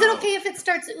 Wow. And is it okay if it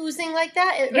starts oozing like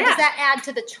that? Or Yeah. does that add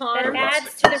to the That charm?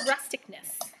 adds to the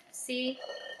rusticness. See?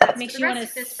 Makes the you want to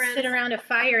rusticness, friends. sit around a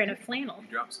fire in a flannel. You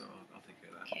drop some. I'll take care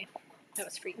of that. Okay, that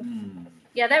was for you. Mm.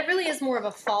 Yeah, that really is more of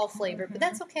a fall flavor, but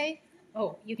that's okay.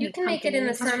 Oh, you You eat can make it pumpkin in the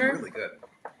anytime. summer. Really good.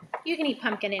 You can eat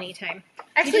pumpkin anytime.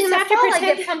 Actually, just in the have to fall, I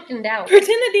pretend- get pumpkined out. Pretend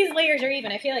that these layers are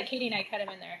even. I feel like Katie and I cut them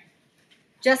in there.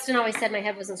 Justin always said my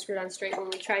head wasn't screwed on straight when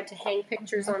we tried to hang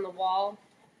pictures on the wall.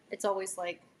 It's always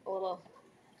like a little...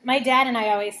 My dad and I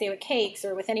always say with cakes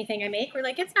or with anything I make, we're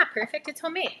like, it's not perfect, it's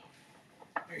homemade.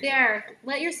 There,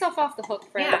 let yourself off the hook,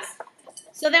 friends. Yeah.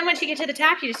 So then once you get to the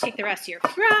top, you just take the rest of your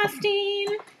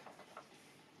frosting.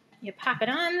 You pop it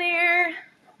on there.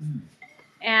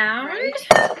 And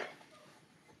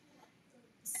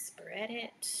spread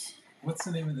it. What's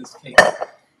the name of this cake?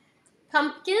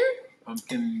 Pumpkin?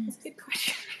 Pumpkin. Good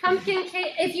question. Pumpkin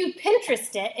cake. If you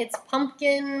Pinterest it, it's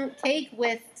pumpkin cake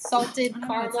with salted Oh,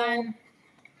 caramel Okay.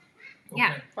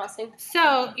 Yeah. frosting.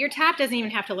 So your top doesn't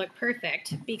even have to look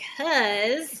perfect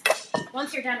because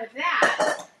once you're done with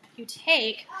that, you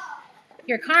take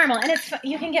your caramel, and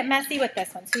you can get messy with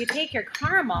this one. So you take your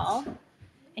caramel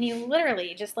and you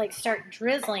literally just like start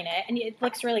drizzling it, and it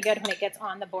looks really good when it gets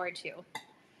on the board too.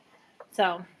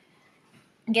 So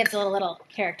it gives a little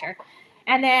character.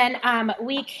 And then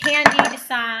we candied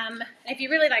some, if you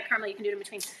really like caramel, you can do it in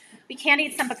between. We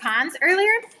candied some pecans earlier,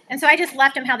 and so I just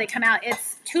left them how they come out.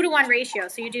 It's 2-to-1 ratio.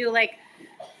 So you do like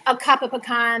a cup of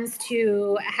pecans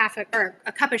to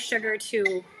a cup of sugar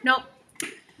to, nope.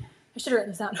 I should have written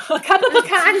this down. A cup of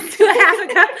pecans to a half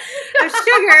a cup of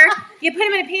sugar. You put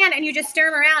them in a pan and you just stir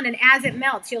them around, and as it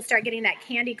melts, you'll start getting that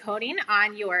candy coating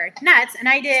on your nuts. And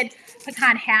I did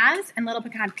pecan halves and little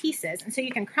pecan pieces. And so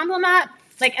you can crumble them up,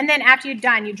 and then after you're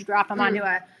done, you drop them onto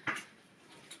a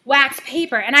wax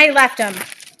paper. And I left them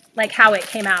like how it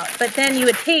came out. But then you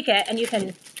would take it and you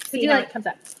can see how it comes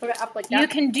up. Put it up like that. You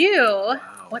can do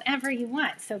whatever you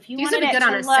want. So if you These wanted would be it good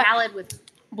on to a look, salad with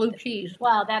blue cheese.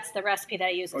 well, that's the recipe that I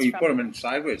use. Oh, It's you from- put them in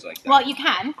sideways like that. Well, you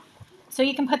can. So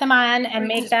you can put them on and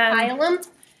make them. Pile them.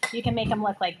 You can make them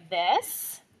look like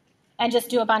this, and just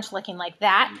do a bunch looking like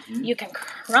that. Mhm. You can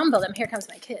crumble them. Here comes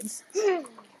my kids.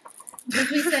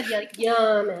 Because we said like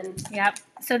yum and Yep.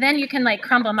 So then you can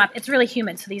crumble them up. It's really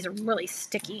humid, so these are really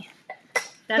sticky.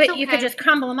 that's But you could just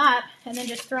crumble them up and then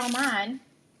just throw them on.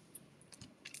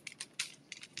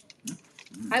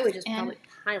 I would just and- probably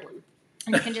pile them.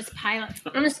 And you can just pile it.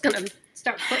 I'm just gonna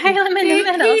start putting Pile them in the big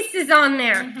middle. pieces on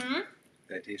there. Mm-hmm.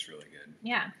 That tastes really good.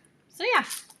 Yeah. So yeah,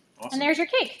 Awesome. and there's your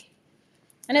cake.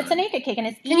 And it's a naked cake, and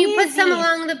it's Can you put some easy.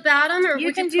 along the bottom, or You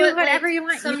would can you do put, whatever like, you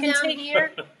want. Some You can down take-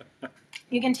 here.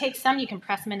 You can take some. You can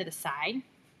press them into the side,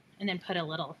 and then put a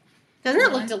little. Doesn't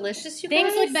it look delicious, you Things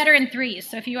guys? look better in threes.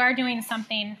 So if you are doing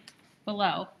something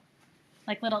below,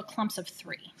 like little clumps of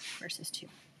 3 versus 2.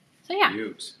 So yeah,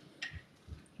 Cute.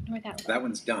 where'd that That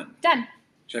one's done. done.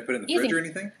 Should I put it in the Easy. fridge or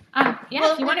anything? Yeah,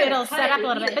 Well, if you we're want gonna it'll cut set it up a and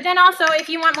little eat bit. it. But then also, if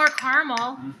you want more caramel,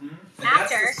 Mm-hmm. And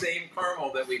After. that's the same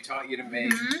caramel that we taught you to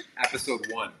make Mhm.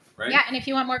 episode 1, right? yeah, and if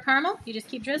you want more caramel, you just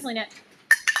keep drizzling it,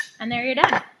 and there you're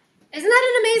done. Isn't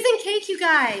that an amazing cake, you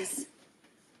guys?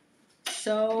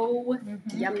 So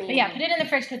yummy. But yeah, put it in the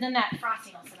fridge because then that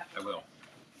frosting will sit up. I will.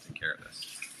 Take care of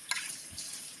this.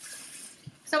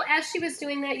 So as she was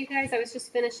doing that, you guys, I was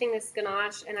just finishing this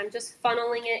ganache, and I'm just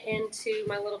funneling it into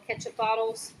my little ketchup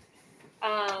bottles,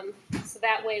 so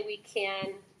that way we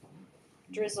can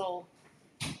drizzle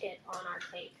it on our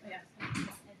cake.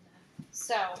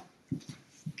 So,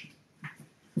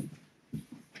 there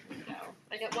we go.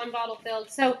 I got one bottle filled.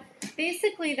 So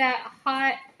basically, that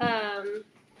hot,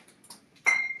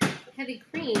 heavy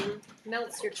cream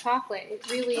melts your chocolate. It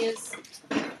really is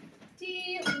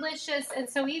delicious and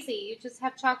so easy. You just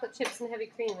have chocolate chips and heavy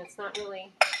cream. It's not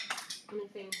really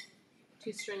anything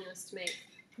too strenuous to make.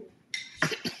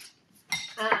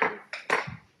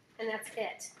 And that's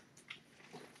it.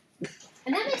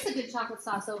 And that makes a good chocolate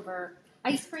sauce over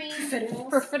ice cream,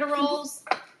 profiteroles.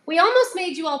 We almost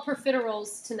made you all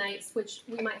profiteroles tonight, which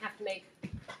we might have to make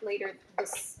later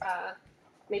this,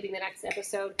 maybe in the next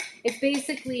episode. It's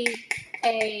basically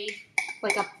a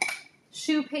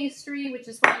choux pastry, which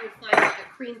is what you would find like a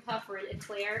cream puff or an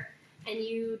eclair. And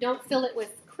you don't fill it with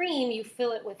cream, you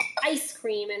fill it with ice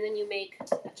cream, and then you make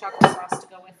a chocolate sauce to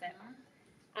go with it.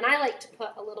 And I like to put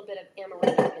a little bit of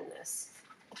amaretto in this.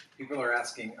 People are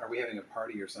asking, are we having a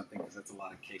party or something? Because that's a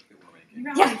lot of cake that we're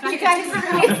making. Yeah, you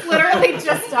guys, it's literally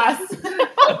just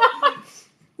us.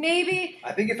 Maybe.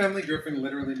 I think if Emily Griffin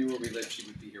literally knew where we lived, she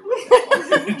would be here with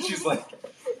us. She's like,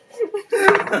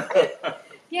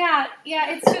 Yeah,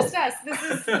 it's just us.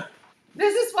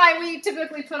 This is why we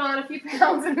typically put on a few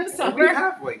pounds in the We summer.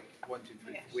 have like 1, 2,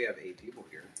 3. We have 8 people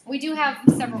here. We do have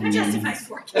several. That justifies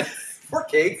 4 cakes. 4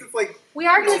 cakes? It's like We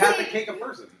are going to half a save. cake a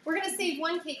person. We're going to save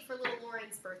 1 cake for little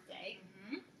Lauren's birthday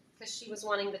because she was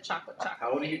wanting the chocolate.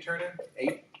 How old are you turning?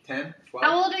 8, 10, 12?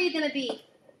 How old are you going to be?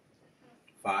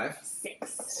 5,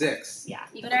 6. 6. Yeah,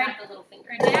 you But can our- have the little finger.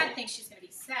 Her dad thinks she's going to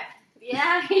be 7.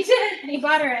 Yeah, he did. And he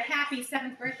bought her a happy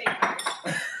 7th birthday card.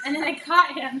 And then I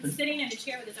caught him sitting in a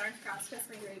chair with his arms crossed,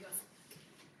 whispering to her, he goes,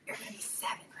 "You're going to be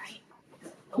 7,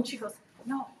 right?" And she goes,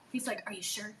 "No." He's like, "Are you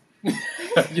sure?"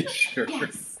 You sure?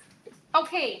 Yes.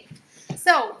 Okay,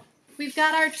 so we've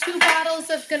got our 2 bottles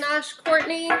of ganache,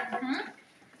 Courtney.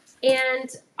 And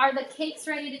are the cakes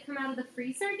ready to come out of the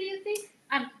freezer, do you think?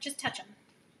 Just touch them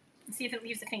and see if it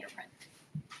leaves a fingerprint.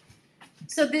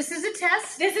 So this is a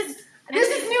test. This is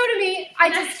new to me. I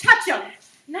just touch them.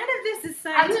 none of this is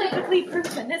scientifically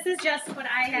proven. This is just what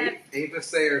I have. Ava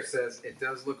Sayer says it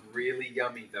does look really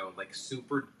yummy though, like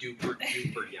super duper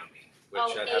duper yummy. Which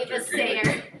Oh, I'd have to Ava agree with.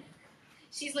 Sayer.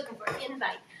 She's looking for an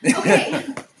invite. Okay,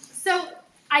 so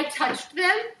I touched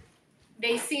them.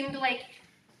 They seemed like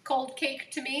cold cake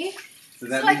to me. Does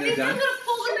that so I mean think they're I'm done? gonna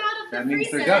pull them out of the That means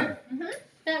freezer. they're done.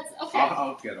 That's okay.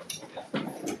 I'll get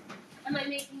them. Am I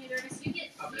making you nervous? You get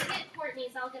Courtney's.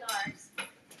 I'll get ours.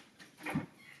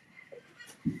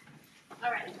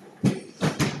 All right.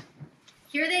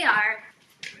 Here they are.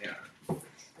 Yeah. I'm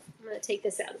gonna take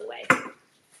this out of the way.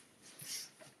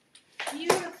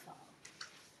 Beautiful.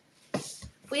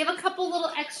 We have a couple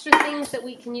little extra things that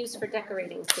we can use for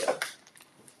decorating too.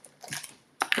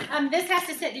 This has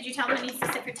to sit. Did you tell them it needs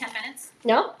to sit for 10 minutes?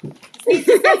 No? It needs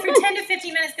to sit for 10 to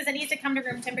 15 minutes because it needs to come to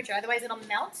room temperature. Otherwise, it'll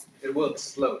melt. It will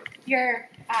explode. Your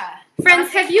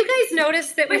Friends, have you guys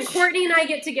noticed that when Courtney and I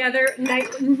get together,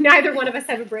 neither one of us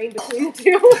have a brain between the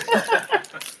two?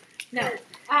 no.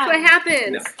 That's what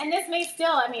happens. No. And this may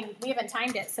still. I mean, we haven't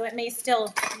timed it, so it may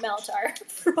still melt our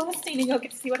frosting, and you'll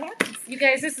get to see what happens. You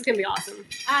guys, this is gonna be awesome.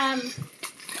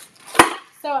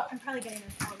 So I'm probably getting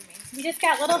this out of me. We just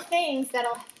got little things that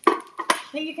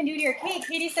you can do to your cake.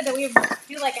 Katie said that we would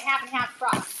do like a half and half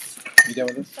frost. You done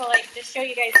with this? So like just show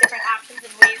you guys different options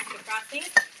and ways to do frosting.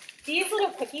 These little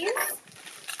cookies,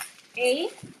 A,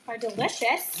 are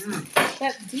delicious,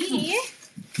 but B,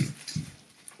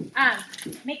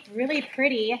 make really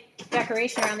pretty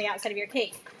decoration around the outside of your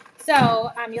cake. So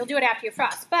you'll do it after you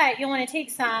frost, but you'll want to take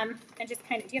some and just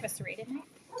kind of. Do you have a serrated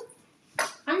knife?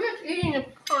 I'm just eating the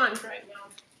pecans right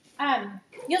now.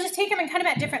 You'll just take them and cut them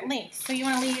at different lengths. So you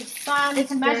want to leave some. You It's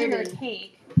can measure your dirty.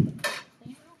 cake.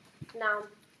 No.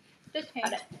 Just Okay.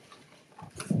 cut it.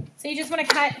 So you just want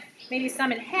to cut maybe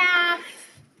some in half,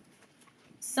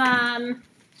 some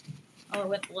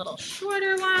with little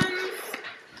shorter ones.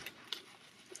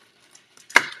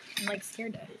 I'm like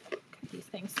scared to cut these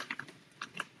things.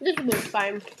 This is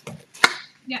fine.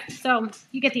 Yeah, so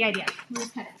you get the idea. We'll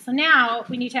just cut it. So now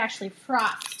we need to actually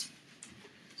frost.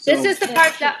 This is the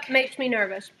part that makes me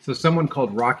nervous. So someone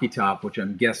called Rocky Top, which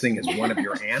I'm guessing is one of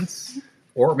your aunts,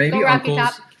 or maybe Go Rocky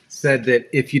uncles, Top. said that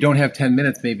if you don't have 10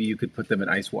 minutes, maybe you could put them in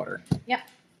ice water,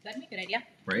 That'd be a good idea.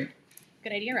 right?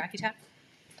 Good idea, Rocky Top.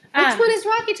 Which one is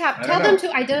Rocky Top? I Tell don't them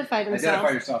know. to identify themselves.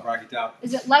 Identify yourself, Rocky Top.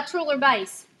 Is it lateral or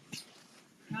bice?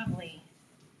 Probably.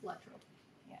 Lateral.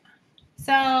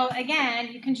 So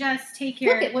again, you can just take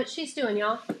your. Look at what she's doing,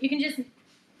 y'all. You can just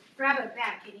grab a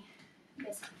bag, Katie.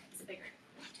 This one is a bigger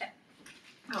tip.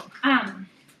 Oh.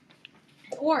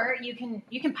 Or you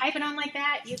can pipe it on like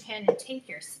that. You can take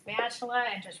your spatula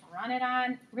and just run it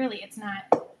on. Really, it's not.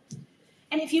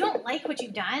 And if you don't like what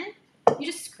you've done, you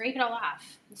just scrape it all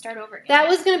off and start over again. That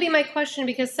was going to be my question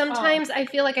because sometimes I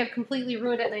feel like I've completely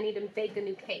ruined it and I need to bake a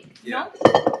new cake. Yeah.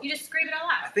 You just scrape it all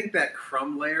I off. think that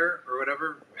crumb layer or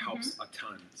whatever helps a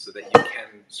ton so that you can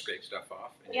scrape stuff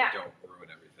off and Yeah. you don't ruin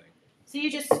everything. So you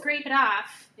just scrape it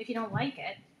off if you don't like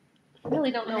it. I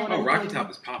really don't know what Oh, I'm Rocky doing. Top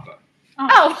is Papa.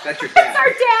 Oh, That's your that's our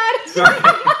dad. dad. Sorry.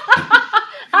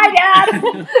 Hi,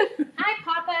 Dad. Hi,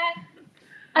 Papa.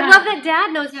 I love that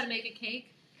Dad knows how to make a cake.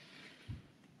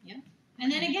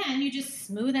 And then again, you just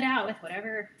smooth it out with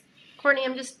whatever. Courtney,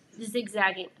 I'm just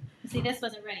zigzagging. See, this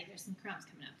wasn't ready. There's some crumbs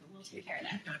coming up, but we'll take care of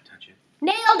that. Not touch it.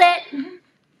 Nailed it.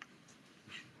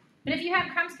 But if you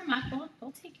have crumbs come up,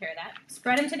 we'll take care of that.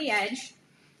 Spread them to the edge.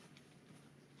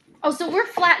 Oh, so we're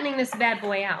flattening this bad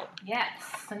boy out. Yes.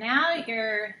 So now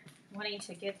you're wanting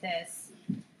to get this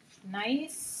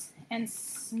nice and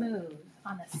smooth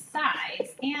on the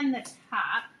sides and the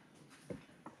top.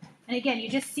 And again, you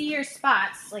just see your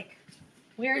spots, like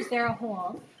where is there a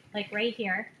hole? Like right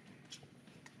here.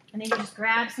 And then you just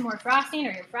grab some more frosting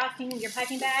or your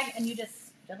piping bag and you just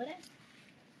fill it in.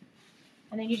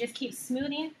 And then you just keep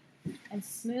smoothing and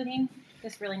smoothing.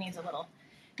 This really needs a little.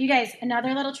 You guys,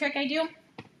 another little trick I do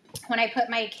when I put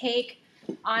my cake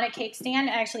on a cake stand,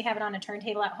 I actually have it on a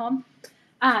turntable at home.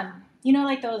 You know,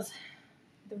 like the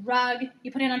rug,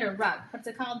 you put it under a rug. What's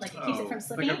it called? Like it keeps it from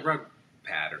slipping. Like a rug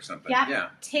pad or something. Yeah.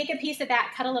 Take a piece of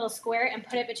that, cut a little square, and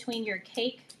put it between your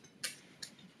cake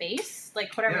base,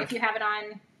 like whatever, if you have it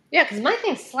on. Yeah, because my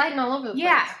thing's sliding all over the place.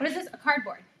 Yeah. What is this? A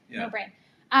cardboard. Yeah. No brain.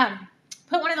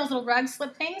 Put one of those little rug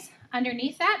slip things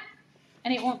underneath that,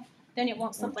 and it won't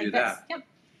slip like this. Yep.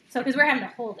 So, because we're having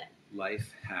to hold it.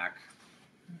 Life hack.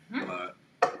 Mhm.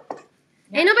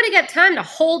 Ain't nobody got time to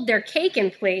hold their cake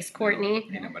in place, Courtney.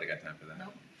 Ain't nobody got time for that.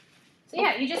 Nope. So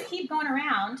yeah, you just keep going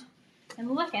around and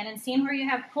looking and seeing where you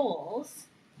have holes,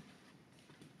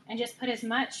 and just put as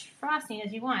much frosting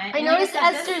as you want. I noticed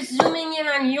Esther's zooming in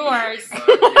on yours.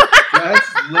 It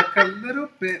does look a little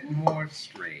bit more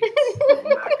straight. I'm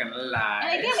not gonna lie.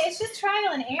 And again, it's just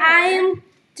trial and error.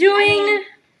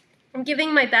 I'm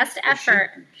giving my best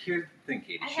effort. Here's the thing,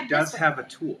 Katie. I She have does this have a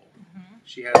tool.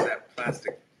 She has that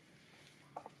plastic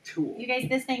tool. You guys,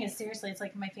 this thing is seriously, it's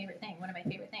like my favorite thing. One of my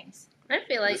favorite things. I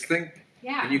feel like This thing,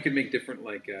 Yeah. and you can make different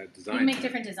You designs. can make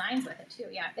different designs with it too.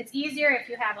 Yeah. It's easier if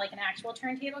you have like an actual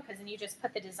turntable because then you just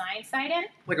put the design side in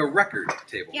Like a record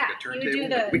table, Yeah, like a you would turntable.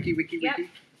 do Like the- wiki. Yep.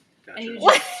 Gotcha. and you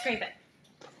What? just scrape it.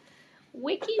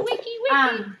 wiki.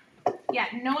 Yeah.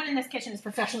 No one in this kitchen is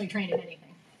professionally trained in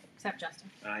anything except Justin.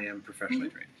 I am professionally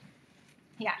trained.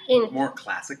 More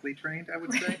classically trained, I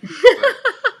would say.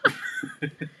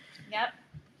 Yep.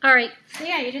 All right. So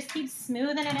yeah, you just keep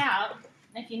smoothing it out.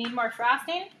 If you need more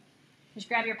frosting, just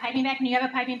grab your piping bag. When you have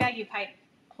a piping bag, you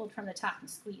hold from the top and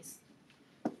squeeze.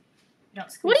 You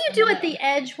don't squeeze. What do you from do the at the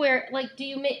edge where, like, do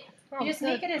you make... middle. You just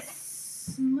make it as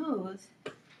smooth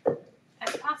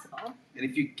as possible. And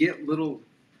if you get little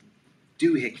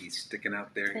doohickeys sticking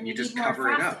out there, Then you you just need more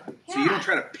cover it up. frosting. So you Yeah. don't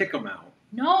try to pick them out.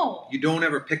 No. You don't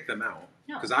ever pick them out.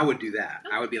 No. Because I would do that.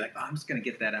 No. I would be like, oh, I'm just going to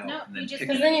get that out No, and then you just- pick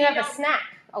Because it. then you have a snack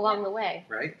along the way.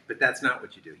 Right? But that's not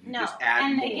what you do. You No. just add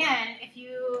And more. again,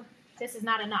 this is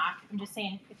not a knock. I'm just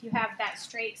saying, if you have that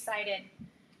straight-sided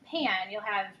pan, you'll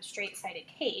have straight-sided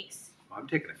cakes. Oh, I'm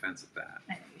taking offense at that.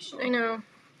 I know you should. I know.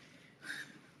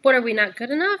 What, are we not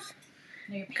good enough?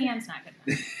 No, your pan's not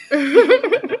good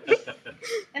enough.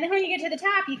 And then when you get to the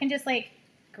top, you can just like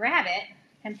grab it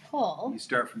and pull. You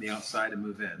start from the outside and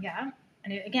move in. Yeah.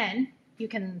 And again, you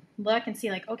can look and see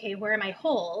like, okay, where are my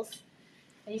holes?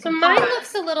 And you So can mine pause.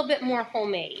 looks a little bit more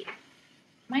homemade.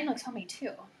 Mine looks homemade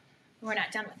too. We're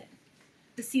not done with it.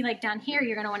 To see like down here,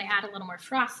 you're gonna want to add a little more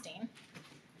frosting.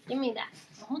 Give me that.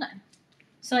 Well, hold on.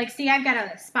 So like, see, I've got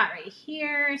a spot right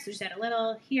here. So just add a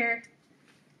little here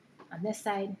on this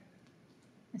side.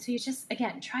 And so you just,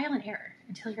 again, trial and error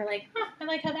until you're like, huh, I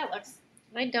like how that looks.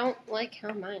 I don't like how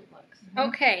mine looks. Mhm.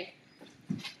 Okay.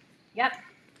 Yep.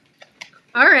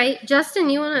 All right. Justin,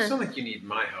 you You want to... sound like you need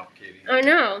my help, Katie. I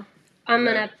know. I'm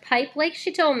Okay. going to pipe like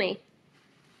she told me.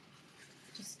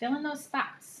 Just fill in those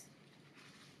spots.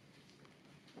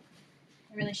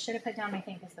 I really should have put down my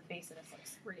thing because the base of this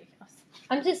looks ridiculous.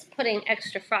 I'm just putting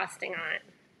extra frosting on it.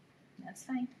 That's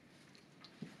fine.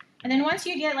 And then once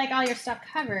you get like all your stuff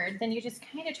covered, then you just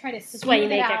kind of try to This is why you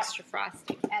smooth it make out extra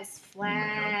frosting. as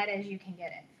flat as you can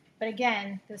get it. But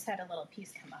again, this had a little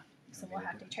piece come up, so we'll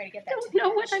have to try to get that. I to don't the know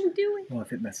what edge. I'm doing. Well,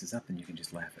 if it messes up, then you can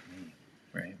just laugh at me,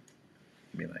 right?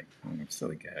 Be like, oh,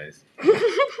 silly guys.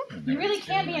 You really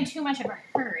can't be in too much of a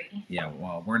hurry. Yeah,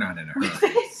 well, we're not in a hurry.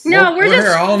 No, we're here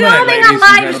just all filming night, a ladies and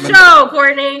live gentlemen. show,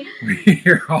 Courtney. We're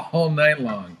here all night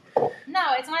long. No,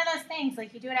 it's one of those things.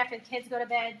 Like you do it after the kids go to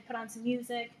bed, put on some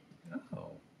music. Oh.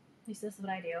 At least this is what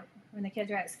I do when the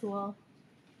kids are at school.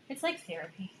 It's like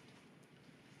therapy.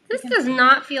 This does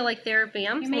not feel like therapy.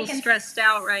 I'm a You're little making stressed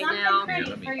out right something now. pretty Yeah,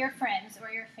 let me- for your friends or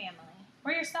your family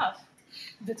or yourself.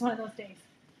 If it's one of those days.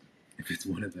 If it's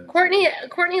one of those.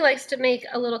 Courtney likes to make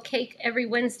a little cake every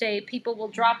Wednesday. People will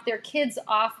drop their kids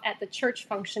off at the church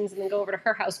functions and then go over to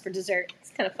her house for dessert.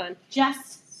 It's kind of fun.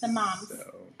 Just the moms.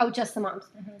 So, Oh, just the moms.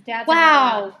 Dads.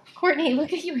 Wow. Courtney,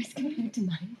 look at yours compared to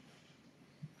mine.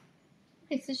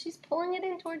 Okay, so she's pulling it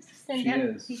in towards the she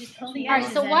center. is. You just pull the All right,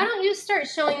 edges so in. why don't you start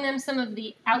showing them some of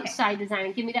the outside design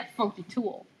and give me that funky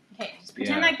tool. Okay, just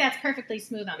pretend Yeah. like that's perfectly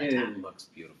smooth on the top. It looks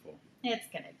beautiful. It's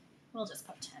gonna. We'll just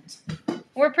pretend.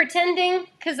 We're pretending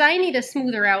because I need a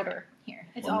smoother outer. Here,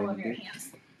 it's Well, all maybe over your do.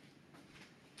 hands.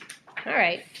 All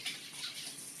right.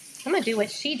 I'm going to do what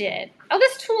she did. Oh,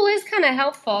 this tool is kind of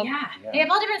helpful. Yeah. Yeah. They have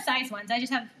all different size ones. I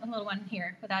just have a little one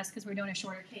here with us because we're doing a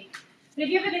shorter cake. But if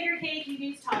you have a bigger cake, you can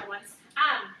use taller ones.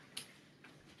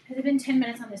 Has it been 10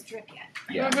 minutes on this drip yet?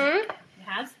 Yeah. Mm-hmm. It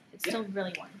has? It's still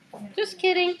really warm. Just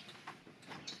kidding.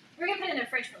 We're gonna put it in the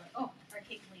fridge for a little. Oh, our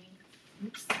cake's bleeding.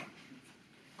 Oops.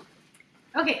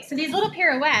 Okay, so these little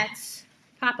pirouettes,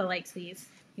 Papa likes these.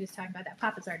 He was talking about that.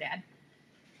 Papa's our dad.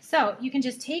 So you can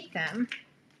just take them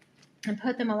and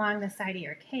put them along the side of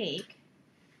your cake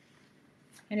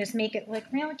and just make it look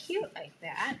real cute like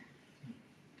that.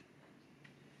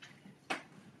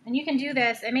 And you can do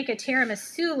this and make a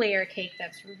tiramisu layer cake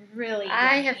that's really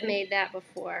I yummy. have made that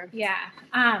before. Yeah.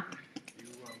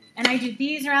 And I do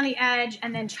these around the edge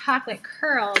and then chocolate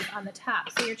curls on the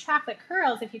top. So your chocolate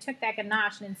curls, if you took that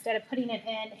ganache and instead of putting it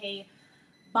in a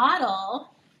bottle,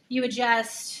 you would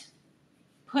just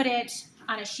put it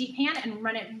on a sheet pan and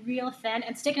run it real thin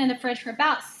and stick it in the fridge for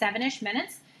about 7-ish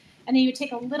minutes. And then you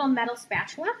take a little metal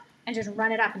spatula and just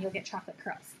run it up and you'll get chocolate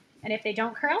curls. And if they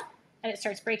don't curl and it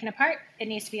starts breaking apart, it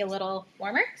needs to be a little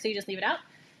warmer, so you just leave it out.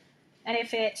 And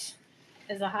if it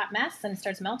is a hot mess and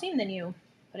starts melting, then you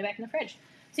put it back in the fridge.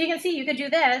 So you can see you could do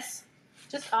this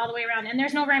just all the way around. And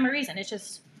there's no rhyme or reason. It's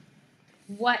just,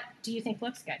 what do you think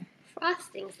looks good?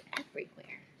 Frosting's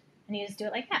everywhere. And you just do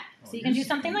it like that. So you can do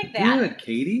something like that. Good,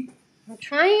 Katie. I'm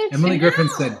trying to. Emily Griffin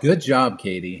said, "Good job,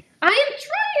 Katie." I am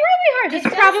trying really hard. This It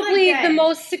is does probably look good. the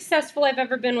most successful I've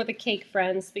ever been with a cake,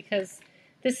 friends, because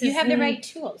this is You have the right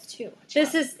tools, too.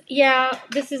 This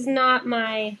is not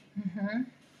my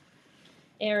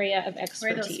area of Where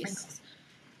are those expertise. sprinkles?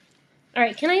 All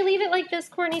right, can I leave it like this,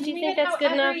 Courtney? Do you think that's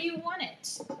good however enough? you want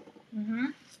it.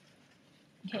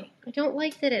 Okay. I don't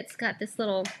like that it's got this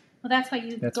little. Well, that's why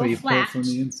you That's go why you flat. pull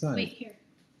from the inside. Wait, here.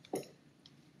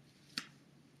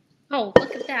 Oh,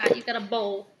 look at that! You got a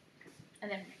bowl.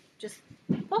 And then just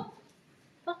pull.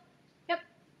 Pull. Yep.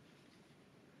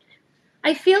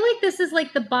 I feel like this is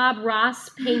like the Bob Ross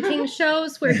painting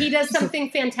shows where he does something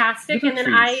fantastic and then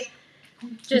Little I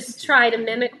just try to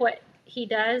mimic what he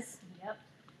does. Yep.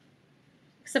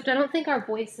 Except I don't think our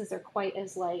voices are quite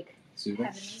as like Soothing.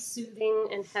 Heavenly. soothing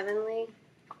and heavenly.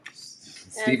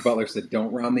 Steve Butler said,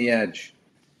 "Don't round the edge."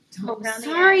 Oh, Round the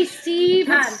sorry, edge.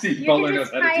 Steve. Steve you Butler can knows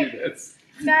just how to do pipe this.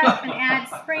 stuff and add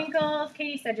sprinkles.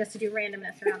 Katie said just to do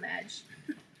randomness around the edge.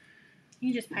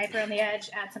 You just pipe around the edge,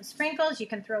 add some sprinkles. You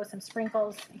can throw some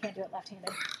sprinkles. You can't do it left-handed.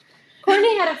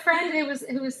 Courtney had a friend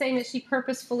who was saying that she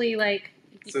purposefully like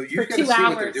So for you got to 2 see what they're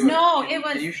hours. doing. No, Can- it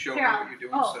was. Can you show me here, what you're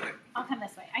doing? Oh, So that, I'll come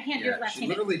this way. I can't do it yeah, she left-handed.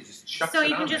 literally just chucks So it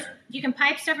you on can just there. you can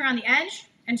pipe stuff around the edge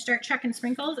and start chucking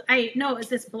sprinkles. I know it was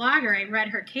this blogger. I read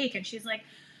her cake and she's like,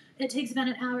 it takes about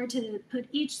an hour to put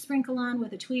each sprinkle on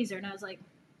with a tweezer, and I was like,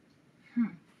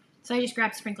 So I just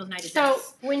grabbed sprinkles and I did So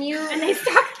this. when you And they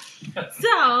stuck.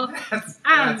 So That's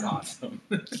awesome.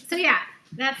 So yeah,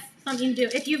 that's something to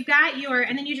do. If you've got your,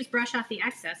 and then you just brush off the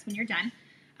excess when you're done.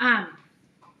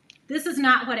 This is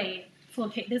not what a full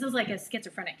cake. This is like a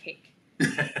schizophrenic cake.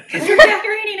 Because you're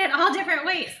decorating it all different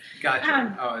ways.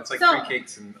 Gotcha. Oh, it's like so- 3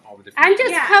 cakes and all the different. I'm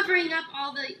just Yeah. covering up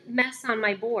all the mess on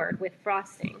my board with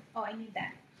frosting. Oh, I need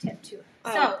that tip too.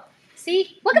 Oh.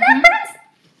 See? Look at that, friends!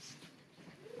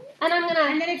 And I'm gonna.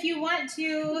 And then if you want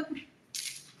to,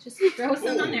 just throw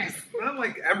some on there. It's not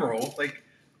like emerald. Like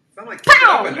it's not like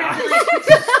Pow! up and down.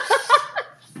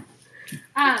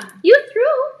 You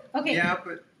threw. Okay. Yeah,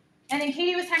 but And then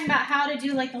Katie was talking about how to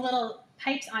do like the little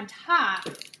pipes on top.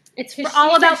 It's Because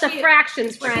all she about said the she-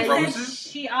 fractions, Like She friends.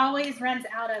 said she always runs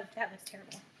out of. That looks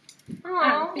terrible.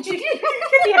 Aw. But you get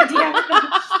the idea with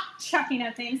the chucking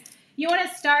of things. You want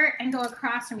to start and go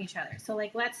across from each other. So,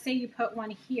 like, let's say you put one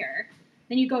here,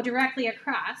 then you go directly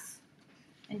across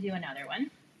and do another one.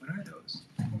 what are those?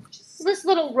 This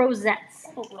little rosettes.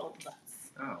 Little rosettes.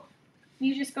 Oh,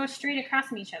 You just go straight across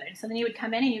from each other. So then you would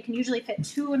come in and you can usually fit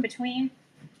 2 in between.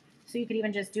 So you could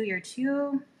even just do your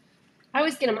 2. I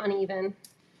always get them uneven.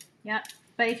 Yep.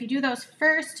 But if you do those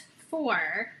first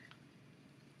 4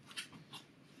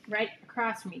 right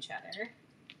across from each other.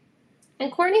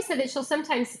 And Courtney said that she'll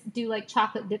sometimes do like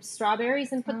chocolate dipped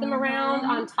strawberries and put them around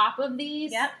on top of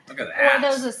these. Yep. look at Or that.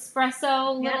 those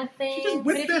espresso Yep. little She things. just But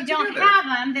whipped if that you don't together. have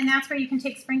them, then that's where you can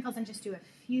take sprinkles and just do a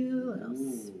few little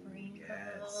Ooh, sprinkles.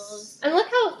 yes. And look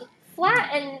how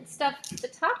flat and stuff the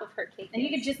top of her cake And you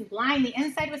is. could just line the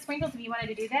inside with sprinkles if you wanted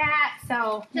to do that.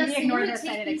 So maybe Justin, ignore you this take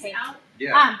side of the these cake. out?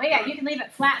 Yeah. But yeah, you can leave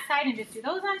it flat side and just do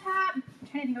those on top. I'm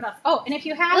trying to think what else. Oh, and if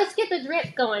you have Let's get the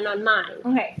drip going on mine.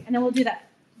 okay, and then we'll do that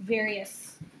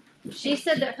various. She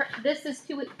said that this is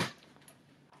too.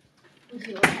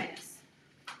 We'll try this.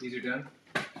 These are done.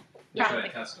 Yeah. Should I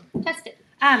test them? Test it.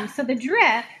 So the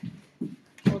drip,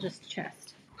 we'll just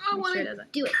test. I Make want sure it to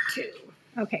doesn't- do it too.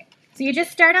 Okay, so you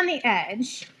just start on the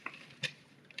edge,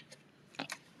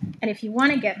 and if you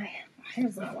want to get my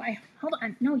hair's a little wide. Hold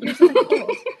on, no, yours isn't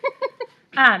cold.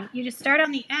 You just start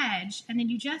on the edge, and then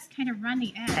you just kind of run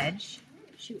the edge.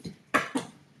 Shoot.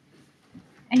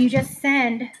 And you just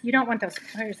send, you don't want those,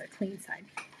 there's a clean side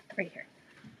right here.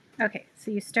 Okay,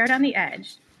 so you start on the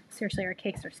edge. Seriously, our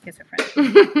cakes are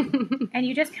schizophrenic. And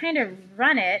you just kind of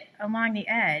run it along the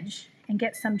edge and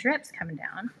get some drips coming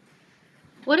down.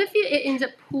 What if it ends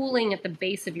up pooling at the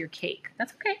base of your cake?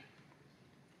 That's okay.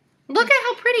 Look at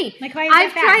how pretty. Like why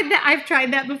is I've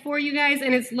tried that before, you guys,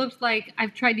 and it's looked like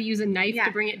I've tried to use a knife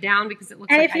to bring it down because it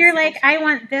looks and like if you're icicles. like, I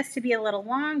want this to be a little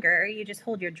longer, you just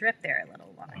hold your drip there a little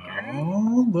longer.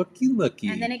 Oh, looky.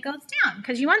 And then it goes down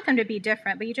because you want them to be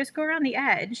different, but you just go around the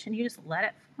edge and you just let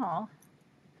it fall.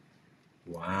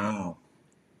 Wow.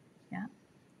 Yeah.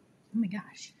 Oh my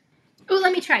gosh. Oh,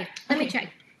 let me try. Let me try.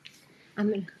 I'm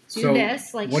going to do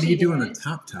this. Like what do she you do on did. the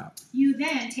top? You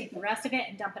then take the rest of it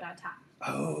and dump it on top.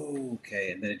 Oh,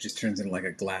 okay. And then it just turns into like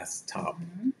a glass top.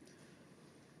 Mm-hmm.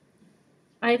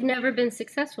 I've never been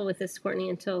successful with this, Courtney,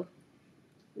 until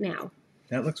now.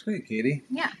 That looks great, Katie.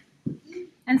 Yeah.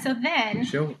 And so then,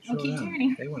 Show keep them.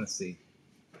 turning. They want to see.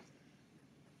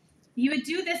 You would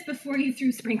do this before you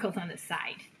threw sprinkles on the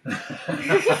side.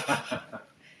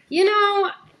 You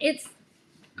know, it's...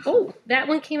 Oh, that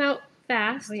one came out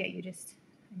fast. Oh yeah, you just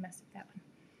messed up that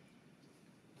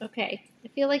one. Okay. I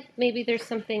feel like maybe there's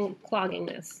something clogging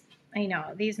this. I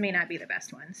know, these may not be the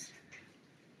best ones.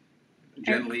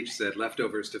 Jen Leach said,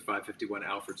 leftovers to 551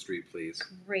 Alfred Street, please.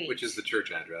 Great. Which is the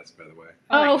church address, by the way.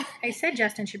 Oh. I said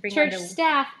Justin should bring Church one to...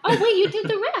 staff. Oh, wait, you did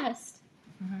the rest.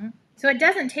 Mm-hmm. So it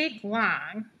doesn't take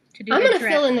long to do I'm the going to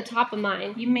drip. fill in the top of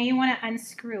mine. You may want to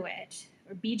unscrew it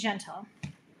or be gentle.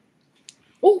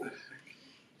 Oh.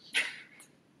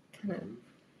 Kind of.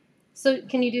 So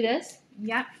can you do this?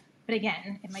 Yep. But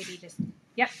again, it might be just...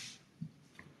 Yep.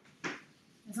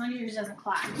 As long as yours doesn't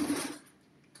clog.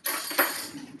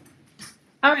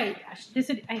 All right, gosh.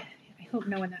 I hope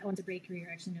no one that owns a bakery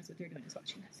or actually knows what they're doing is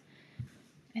watching this.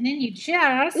 And then you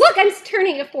just... Look, I'm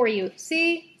turning it for you.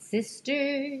 See?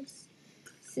 Sisters.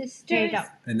 Sisters. There you go.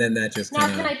 And then that just Now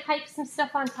kind can of... I pipe some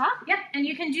stuff on top? Yep, and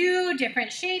you can do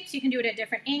different shapes. You can do it at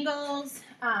different angles.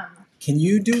 Can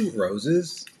you do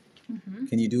roses? Mm-hmm.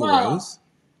 Can you do a Well- rose?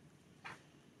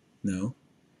 No.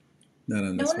 Not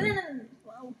on No, this no, no, one. no, no.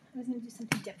 Well, I was going to do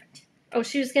something different. Oh,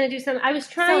 she was going to do something. I was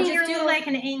trying So your just do little... like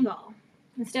an angle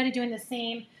instead of doing the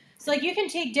same. So like you can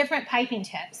take different piping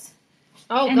tips.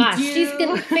 Oh, and gosh. do- She's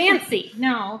getting fancy.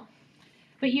 No.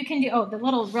 But you can do, the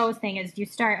little rose thing is you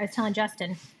start, I was telling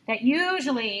Justin, that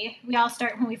usually we all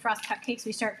start, when we frost cupcakes,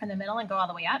 we start from the middle and go all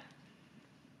the way up.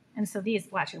 And so these,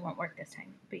 well, actually won't work this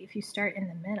time. But if you start in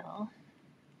the middle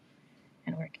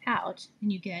and work out,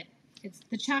 and you get, it's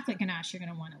the chocolate ganache, you're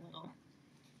going to want a little.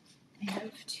 I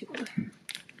have two.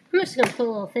 I'm just going to put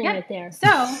a little thing Yep. right there. So,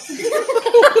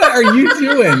 What are you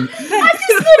doing? I'm just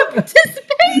going to participate.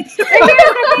 but here's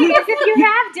the thing is if you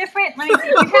have different, let me see,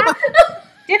 if you have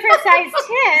different size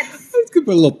tips, Let's put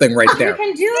a little thing right you there.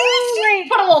 can do like,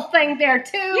 Put a little thing there,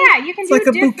 too. yeah, you can It's do like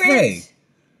a different bouquet.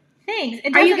 things.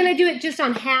 It Are you doesn't- going to do it just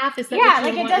on half? Is that Yeah, what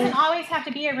like you it want? doesn't always have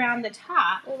to be around the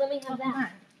top. Well, let me have Hold on.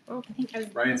 that. Oh, I think I was.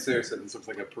 Brian Sayre said this looks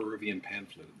like a Peruvian pan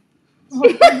flute.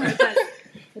 It does.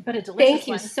 But a delicious Thank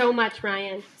you one. so much,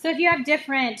 Ryan. So if you have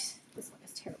different, this one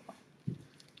is terrible.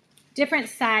 Different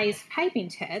size piping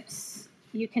tips,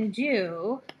 you can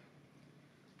do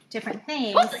different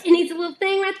things. Oh, it needs a little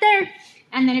thing right there.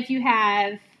 And then if you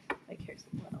have, like here's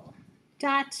a little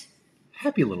dot,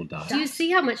 Happy little dot. Do you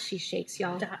see how much she shakes,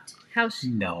 y'all? dot, How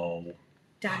No.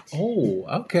 dot. Oh,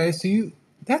 okay. So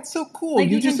that's so cool. Like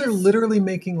you you can just are just- literally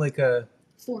making like a...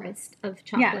 forest of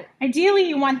Yeah. chocolate. Ideally,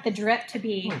 you want the drip to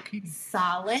be Oh, Katie.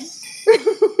 solid.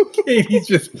 Katie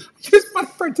just want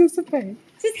to participate.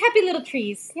 Just happy little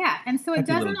trees. Yeah, and so it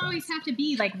Happy little doesn't dots. always have to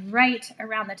be like right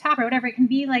around the top or whatever. It can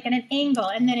be like at an angle.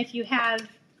 And then if you don't have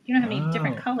any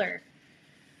different Oh. color.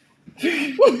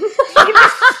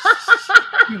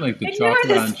 You like the Ignore chocolate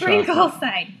the on sprinkle chocolate.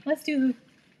 side. Let's do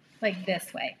like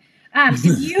this way. If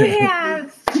you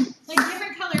have like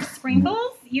different color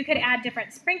sprinkles, you could add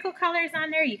different sprinkle colors on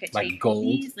there. You could Like take gold?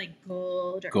 these like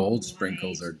gold or Gold white.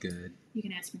 sprinkles are good. You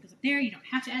can add sprinkles up there. You don't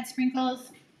have to add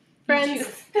sprinkles.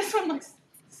 Friends. This one looks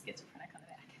schizophrenic on the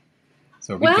back.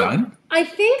 So are we Well, done? I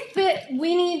think that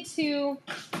we need to.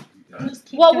 We'll just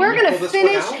keep Well, doing we're it. going Pull to this one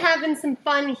finish out? having some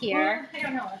fun here. I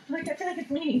don't know. I feel like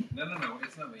it's leaning. No,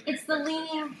 it's not me. It's the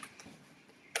leaning.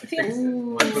 Fix it.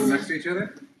 Want to put them next to each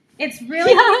other? It's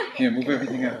really, Here, move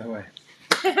everything out of the way.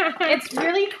 it's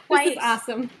really This quite is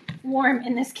awesome. warm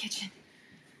in this kitchen.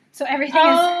 So everything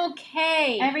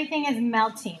Okay. is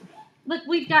melting. Look,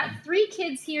 we've got 3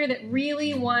 kids here that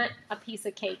really want a piece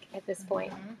of cake at this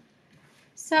point.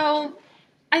 So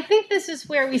I think this is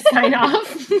where we sign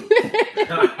off.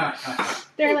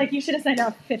 They're like, you should have signed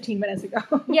off 15 minutes ago.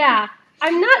 Yeah.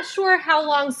 I'm not sure how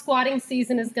long squatting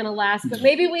season is going to last, but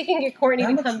maybe we can get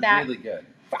Courtney to come back. Really good.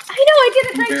 I know, I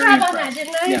did a great Very job on that, impressed.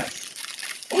 didn't I?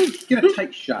 Yes. Get a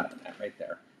tight shot on that right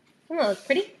there. Oh, that's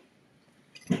pretty.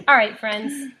 All right,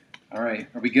 friends. All right.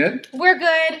 Are we good? We're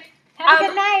good. Have a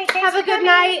good night. Thanks Have a for good coming.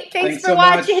 night. Thanks Thanks for so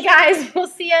watching, much. guys. We'll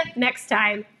see you next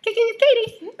time. Kicking with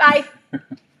Katie. Bye.